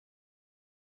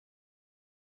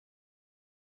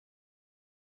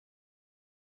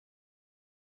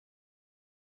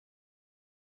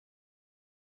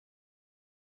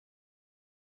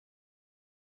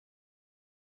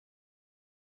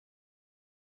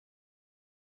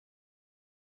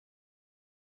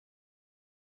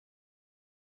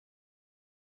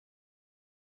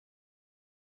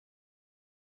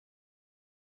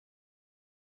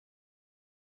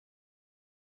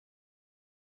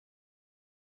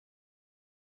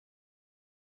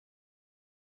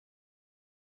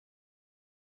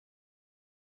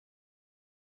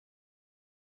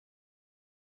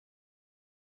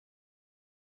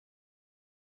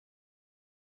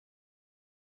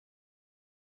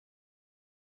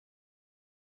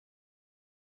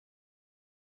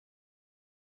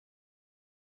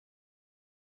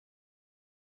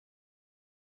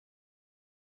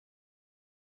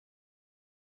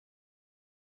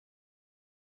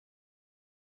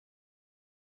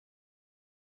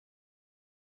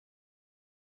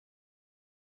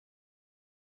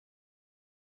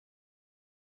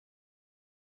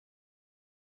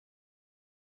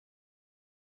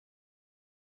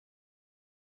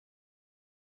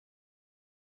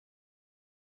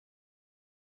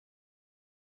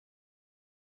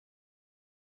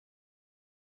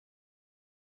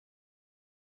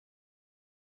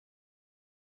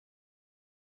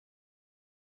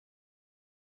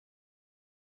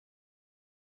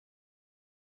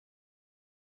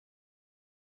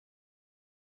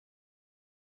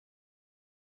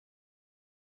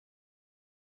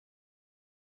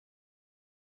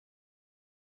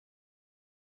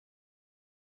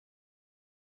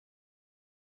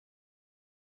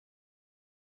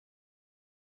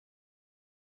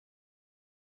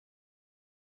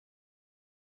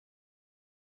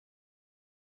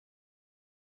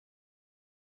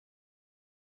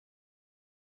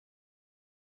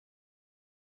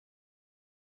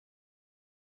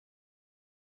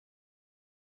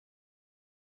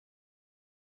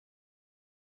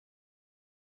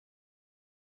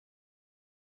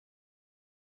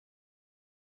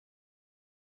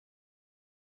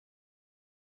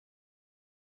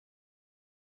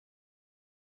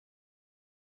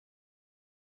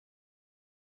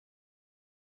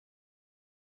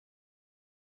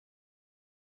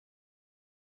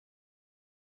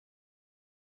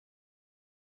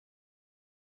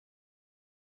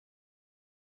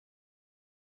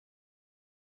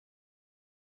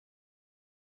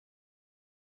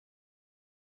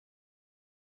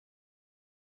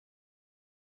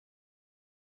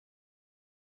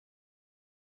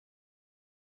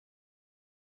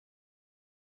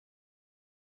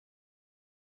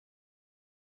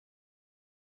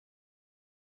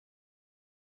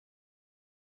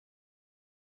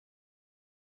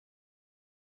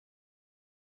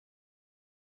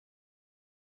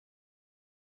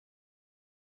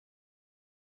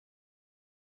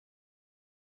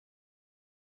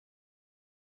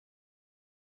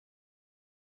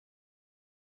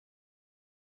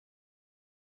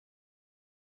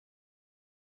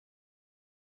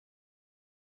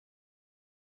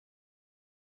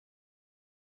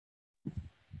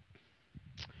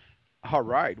 All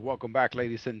right, welcome back,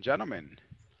 ladies and gentlemen.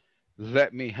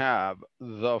 Let me have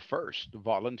the first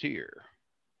volunteer.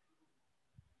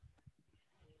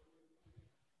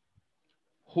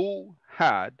 Who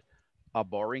had a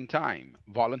boring time?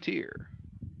 Volunteer.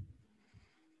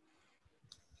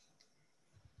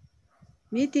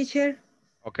 Me, teacher.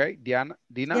 Okay, Dina.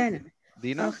 Dina.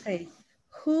 Okay.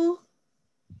 Who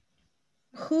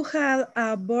had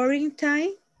a boring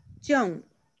time? John.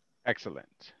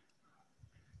 Excellent.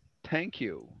 Thank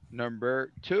you.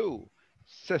 Number 2,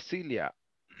 Cecilia.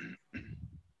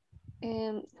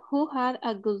 Who had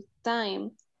a good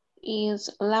time is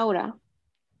Laura.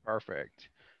 Perfect.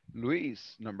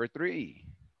 Luis, number 3.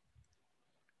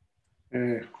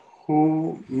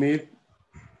 Who meet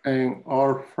an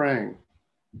old friend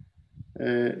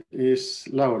is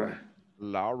Laura.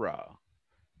 Laura.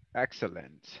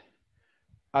 Excellent.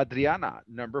 Adriana,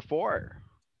 number 4.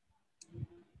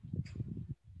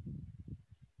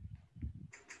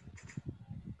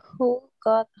 Who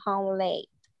got home late?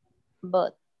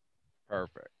 But.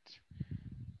 Perfect.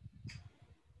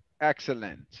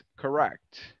 Excellent.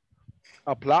 Correct.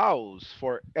 Applause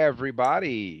for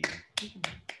everybody.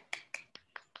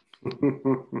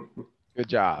 Good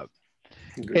job.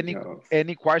 Good job.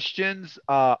 Any questions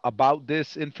about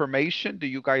this information? Do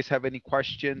you guys have any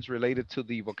questions related to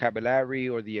the vocabulary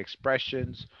or the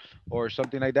expressions or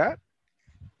something like that?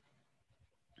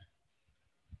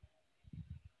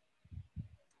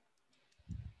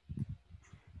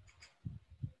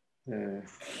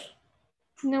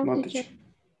 No, teacher.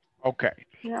 Okay.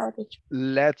 No, teacher.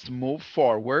 Let's move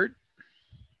forward.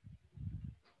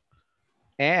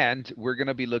 And we're going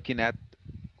to be looking at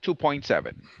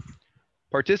 2.7.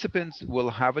 Participants will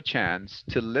have a chance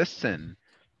to listen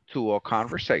to a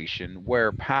conversation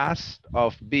where past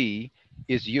of be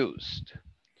is used.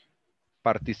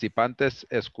 Participantes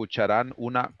escucharán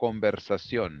una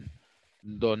conversación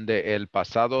donde el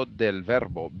pasado del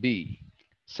verbo be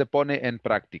se pone en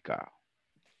práctica.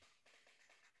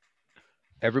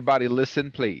 Everybody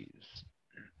listen, please.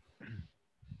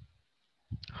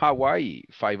 Hawaii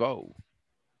 5-0.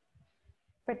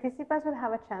 Participants will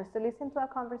have a chance to listen to a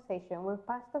conversation where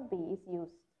past of be is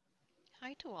used.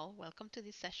 Hi to all, welcome to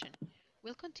this session.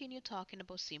 We'll continue talking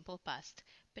about simple past,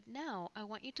 but now I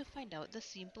want you to find out the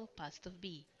simple past of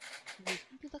be.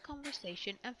 Listen to the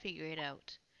conversation and figure it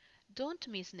out. Don't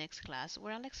miss next class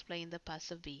where I'll explain the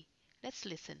past of be. Let's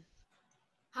listen.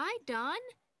 Hi, Don.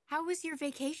 How was your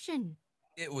vacation?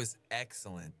 It was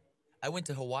excellent. I went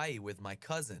to Hawaii with my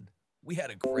cousin. We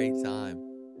had a great time.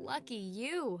 Lucky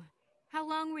you. How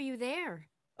long were you there?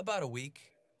 About a week.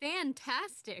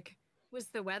 Fantastic. Was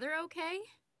the weather okay?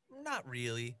 Not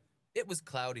really. It was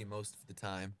cloudy most of the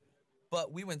time.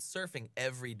 But we went surfing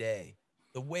every day.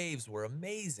 The waves were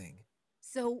amazing.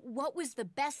 So, what was the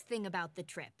best thing about the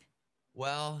trip?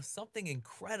 Well, something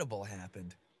incredible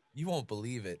happened. You won't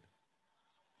believe it.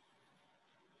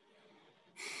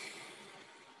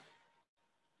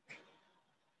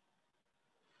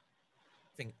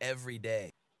 Surfing every day.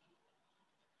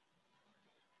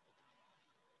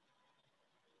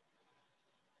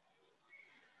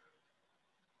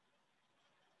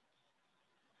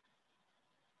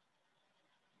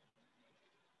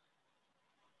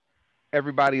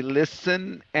 Everybody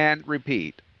listen and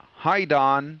repeat. Hi,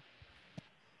 Don.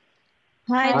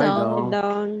 Hi, Don.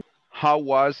 Don. How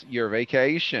was your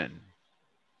vacation?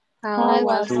 How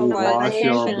was your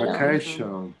vacation?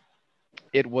 vacation?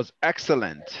 It was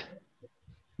excellent.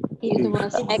 It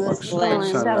was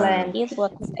excellent. It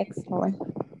was excellent.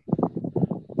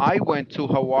 I went to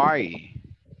Hawaii.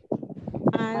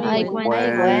 I went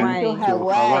to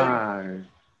Hawaii.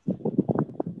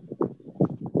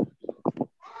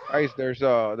 Guys, there's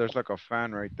like a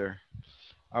fan right there.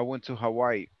 I went to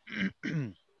Hawaii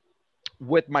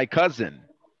with my cousin.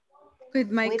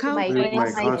 With my cousin.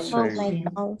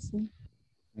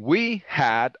 We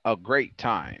had a great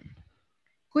time.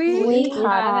 We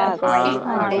had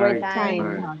a great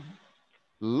time.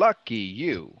 Lucky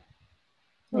you.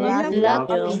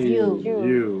 Lucky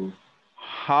you.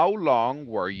 How long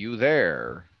were you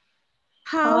there?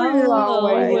 How long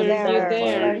were you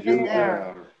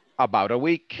there? About a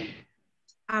week.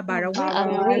 About a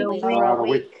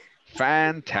week.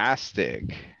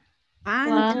 Fantastic.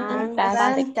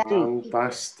 Fantastic.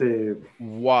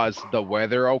 Was the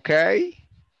weather okay?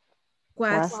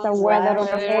 Was the weather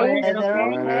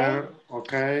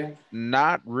okay?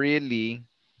 Not really.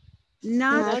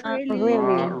 Not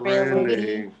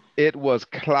really. It was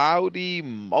cloudy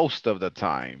most of the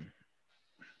time.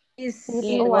 It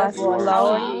was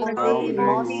cloudy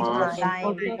most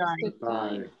of the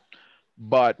time.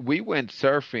 But we went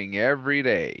surfing every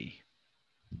day.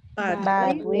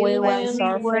 But we went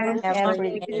surfing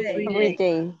every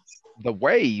day. The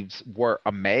waves were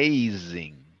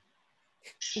amazing.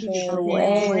 The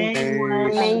waves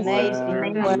were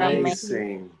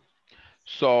amazing.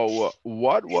 So,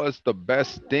 what was the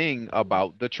best thing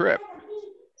about the trip?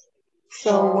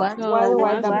 So what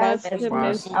was the best thing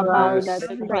about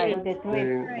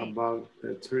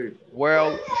the trip?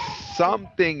 Well,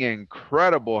 something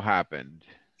incredible happened.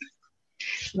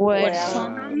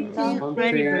 Something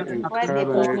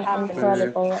incredible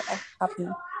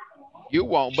happened. You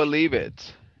won't believe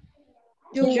it.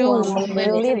 You won't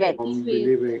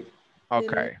believe it.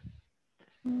 Okay.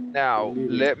 Now,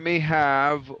 let me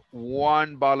have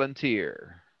one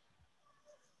volunteer.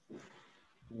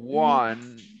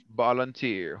 One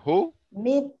volunteer. Who?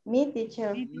 Me,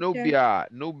 teacher. Nubia.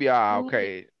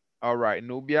 Okay. All right.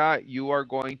 Nubia, you are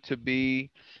going to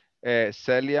be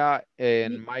Celia,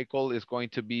 and Michael is going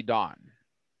to be Don.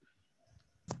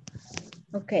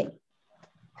 Okay.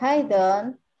 Hi,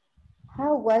 Don.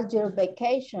 How was your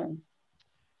vacation?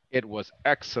 It was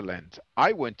excellent.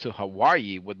 I went to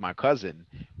Hawaii with my cousin.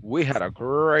 We had a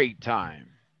great time.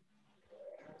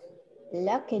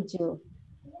 Lucky you.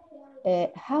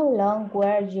 How long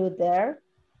were you there?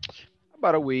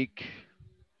 About a week.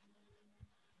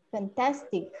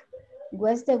 Fantastic.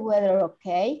 Was the weather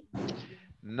okay?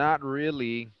 Not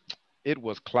really. It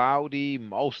was cloudy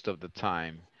most of the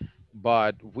time,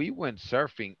 but we went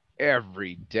surfing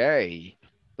every day.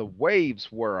 The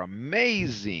waves were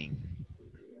amazing.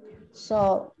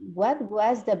 So, what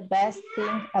was the best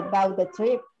thing about the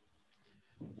trip?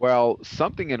 Well,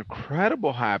 something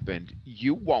incredible happened.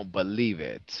 You won't believe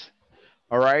it.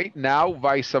 All right, now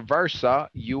vice versa.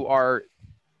 You are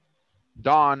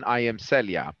Don, I am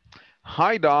Celia.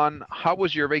 Hi, Don. How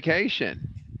was your vacation?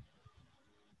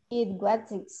 It was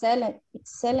excellent,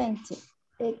 excellent,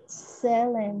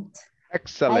 excellent. I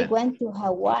Excellent. went to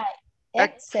Hawaii.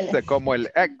 Excellent. Como el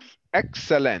ex,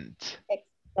 excellent.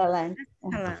 Excellent.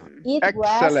 Excellent. It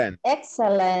was Excellent.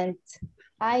 excellent.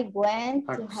 I went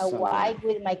to Hawaii Excellent.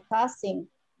 with my cousin.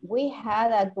 We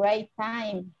had a great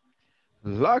time.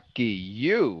 Lucky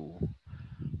you.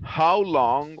 How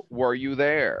long were you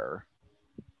there?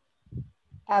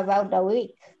 About a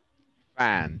week.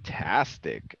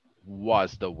 Fantastic.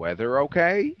 Was the weather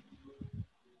okay?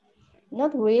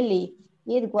 Not really.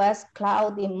 It was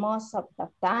cloudy most of the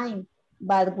time,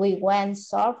 but we went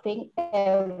surfing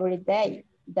every day.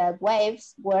 The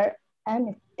waves were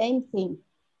amazing.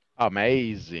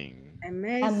 Amazing.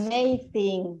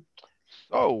 Amazing.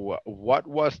 So, what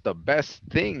was the best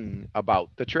thing about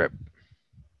the trip?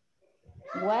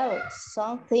 Well,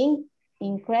 something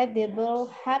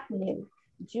incredible happened.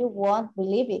 You won't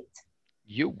believe it.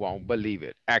 You won't believe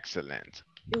it. Excellent.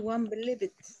 You won't believe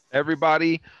it.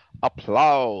 Everybody,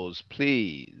 applause,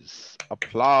 please.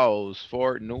 Applause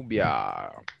for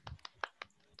Nubia.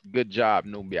 Good job,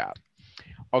 Nubia.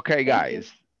 Okay,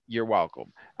 guys, you're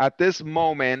welcome. At this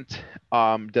moment,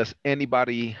 does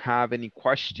anybody have any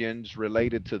questions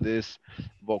related to this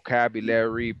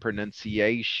vocabulary,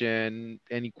 pronunciation?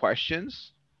 Any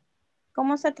questions?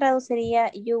 ¿Cómo se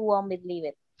traduciría you won't believe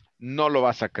it? No lo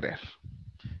vas a creer.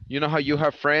 You know how you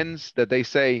have friends that they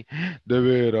say, de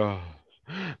veras,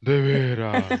 de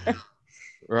veras,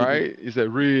 right? You say,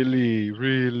 really,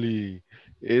 really.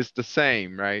 It's the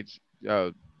same, right?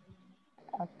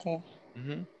 Okay.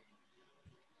 Mhm.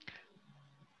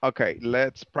 Okay,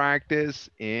 let's practice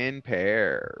in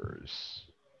pairs.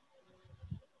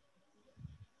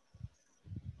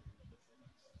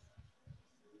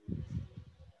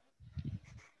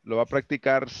 Lo va a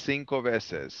practicar 5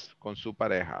 veces con su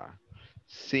pareja.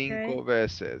 5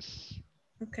 veces.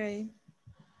 Okay.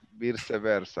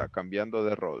 Viceversa, cambiando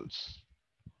de roles.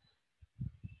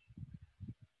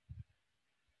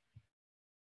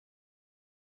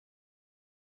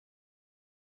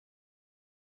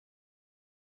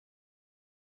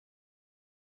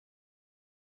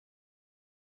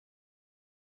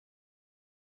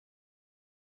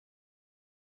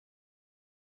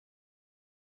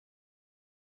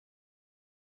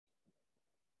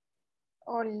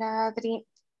 Hola, Adri.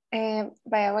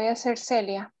 Vaya, voy a ser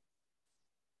Celia.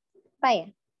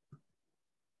 Vaya.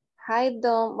 Hi,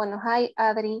 Don. Bueno, hi,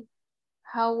 Adri.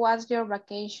 How was your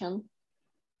vacation?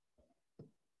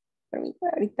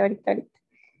 Ahorita.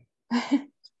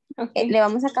 Le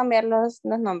vamos a cambiar los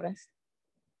nombres.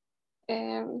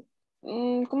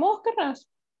 ¿Cómo vos querrás?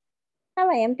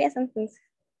 Vaya, empieza entonces.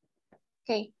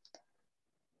 Okay.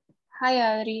 Hi,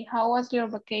 Adri. How was your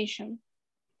vacation?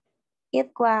 It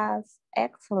was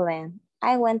excellent.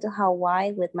 I went to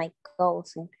Hawaii with my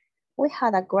cousin. We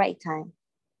had a great time.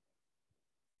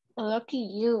 Lucky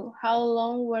you. How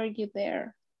long were you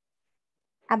there?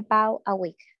 About a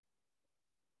week.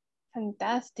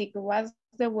 Fantastic. Was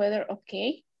the weather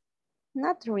okay?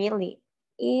 Not really.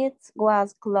 It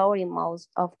was cloudy most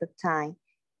of the time,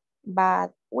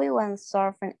 but we went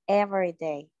surfing every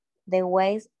day. The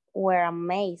waves were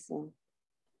amazing.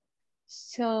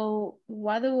 So,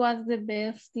 what was the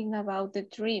best thing about the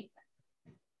trip?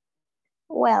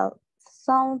 Well,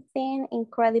 something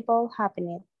incredible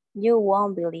happened. You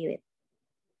won't believe it.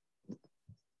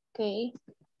 Okay.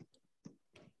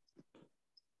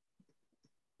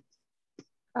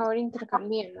 Ahora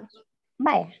intercambiemos.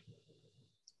 Vaya.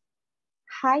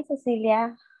 Hi,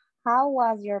 Cecilia. How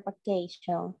was your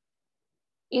vacation?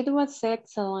 It was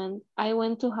excellent. I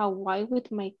went to Hawaii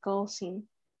with my cousin.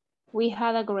 We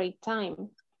had a great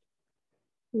time.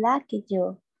 Lucky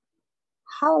you.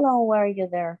 How long were you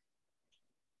there?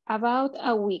 About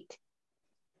a week.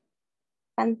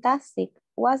 Fantastic.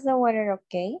 Was the weather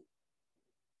okay?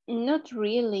 Not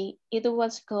really. It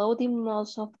was cloudy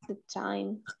most of the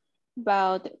time,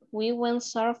 but we went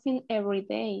surfing every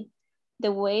day.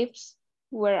 The waves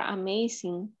were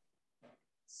amazing.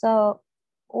 So,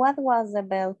 what was the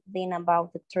best thing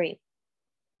about the trip?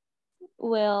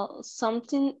 Well,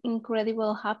 something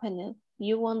incredible happened.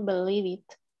 You won't believe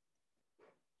it.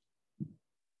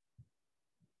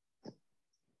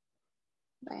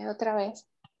 Vaya otra vez.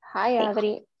 Hi,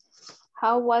 Adri.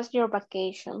 How was your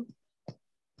vacation?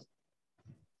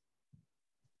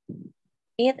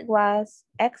 It was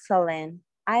excellent.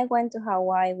 I went to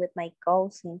Hawaii with my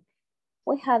cousin.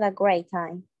 We had a great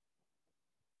time.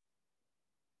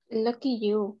 Lucky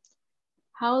you.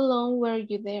 How long were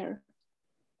you there?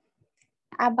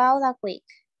 About a week.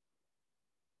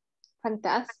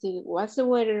 Fantastic. Was the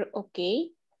weather okay?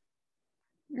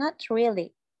 Not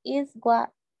really. It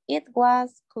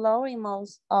was cloudy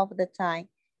most of the time,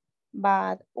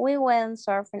 but we went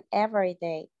surfing every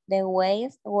day. The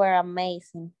waves were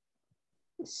amazing.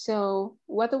 So,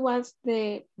 what was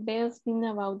the best thing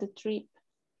about the trip?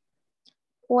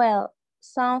 Well,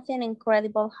 something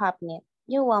incredible happened.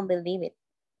 You won't believe it.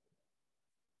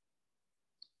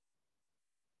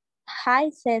 Hi,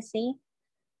 Ceci.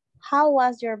 How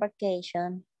was your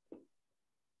vacation?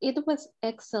 It was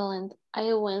excellent.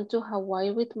 I went to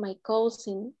Hawaii with my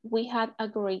cousin. We had a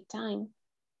great time.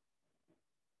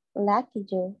 Lucky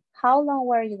you. How long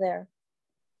were you there?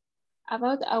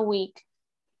 About a week.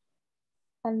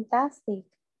 Fantastic.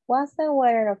 Was the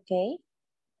weather okay?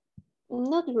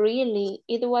 Not really.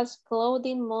 It was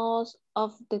cloudy most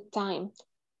of the time,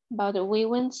 but we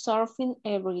went surfing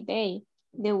every day.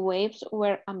 The waves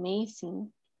were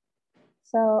amazing.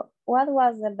 So, what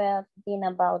was the best thing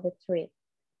about the trip?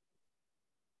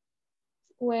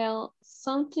 Well,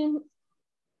 something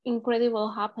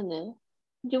incredible happened.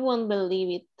 You won't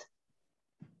believe it.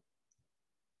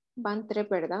 Van tres,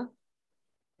 ¿verdad?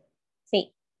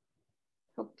 Sí.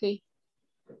 Okay.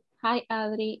 Hi,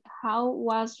 Adri. How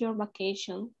was your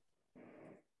vacation?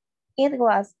 It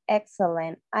was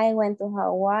excellent. I went to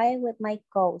Hawaii with my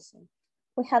cousin.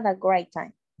 We had a great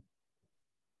time.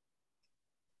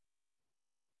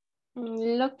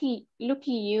 Lucky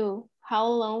you. How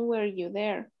long were you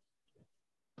there?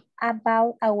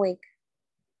 About a week.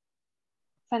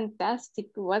 Fantastic.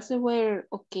 Was the weather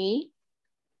okay?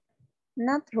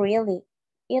 Not really.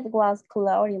 It was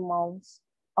cloudy most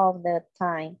of the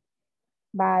time,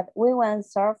 but we went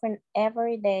surfing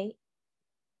every day.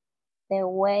 The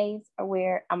waves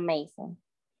were amazing.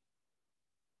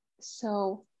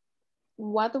 So,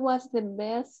 what was the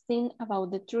best thing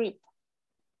about the trip?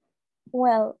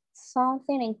 Well,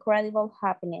 something incredible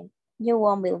happened. You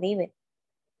won't believe it.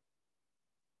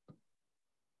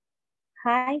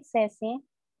 Hi, Ceci.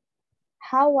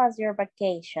 How was your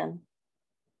vacation?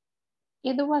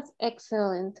 It was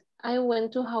excellent. I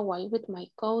went to Hawaii with my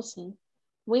cousin.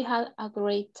 We had a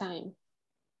great time.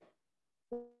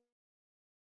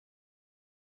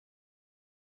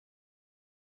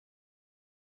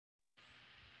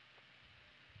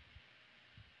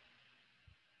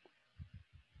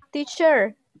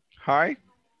 Teacher, Hi.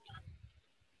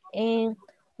 and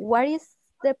what is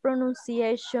the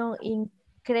pronunciation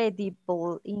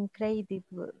incredible?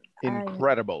 Incredible.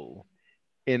 Incredible.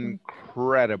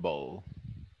 Incredible.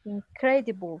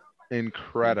 Incredible.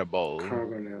 Incredible. Incredible.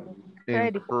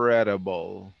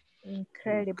 Incredible.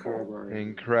 Incredible.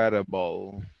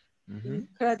 Incredible.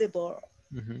 Incredible.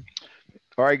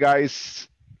 All right, guys.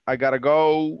 I gotta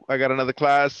go. I got another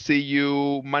class. See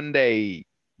you Monday.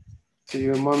 See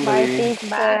you Bye, Monday. teacher.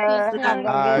 Bye, Have teacher. a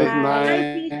Bye. Good good Bye,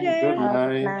 night. teacher. Good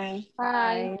night. night.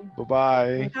 Bye.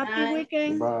 Bye-bye. Happy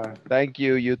weekend. Bye. Thank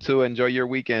you. You too. Enjoy your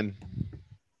weekend.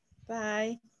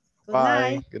 Bye. Good Bye.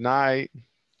 night. Good night.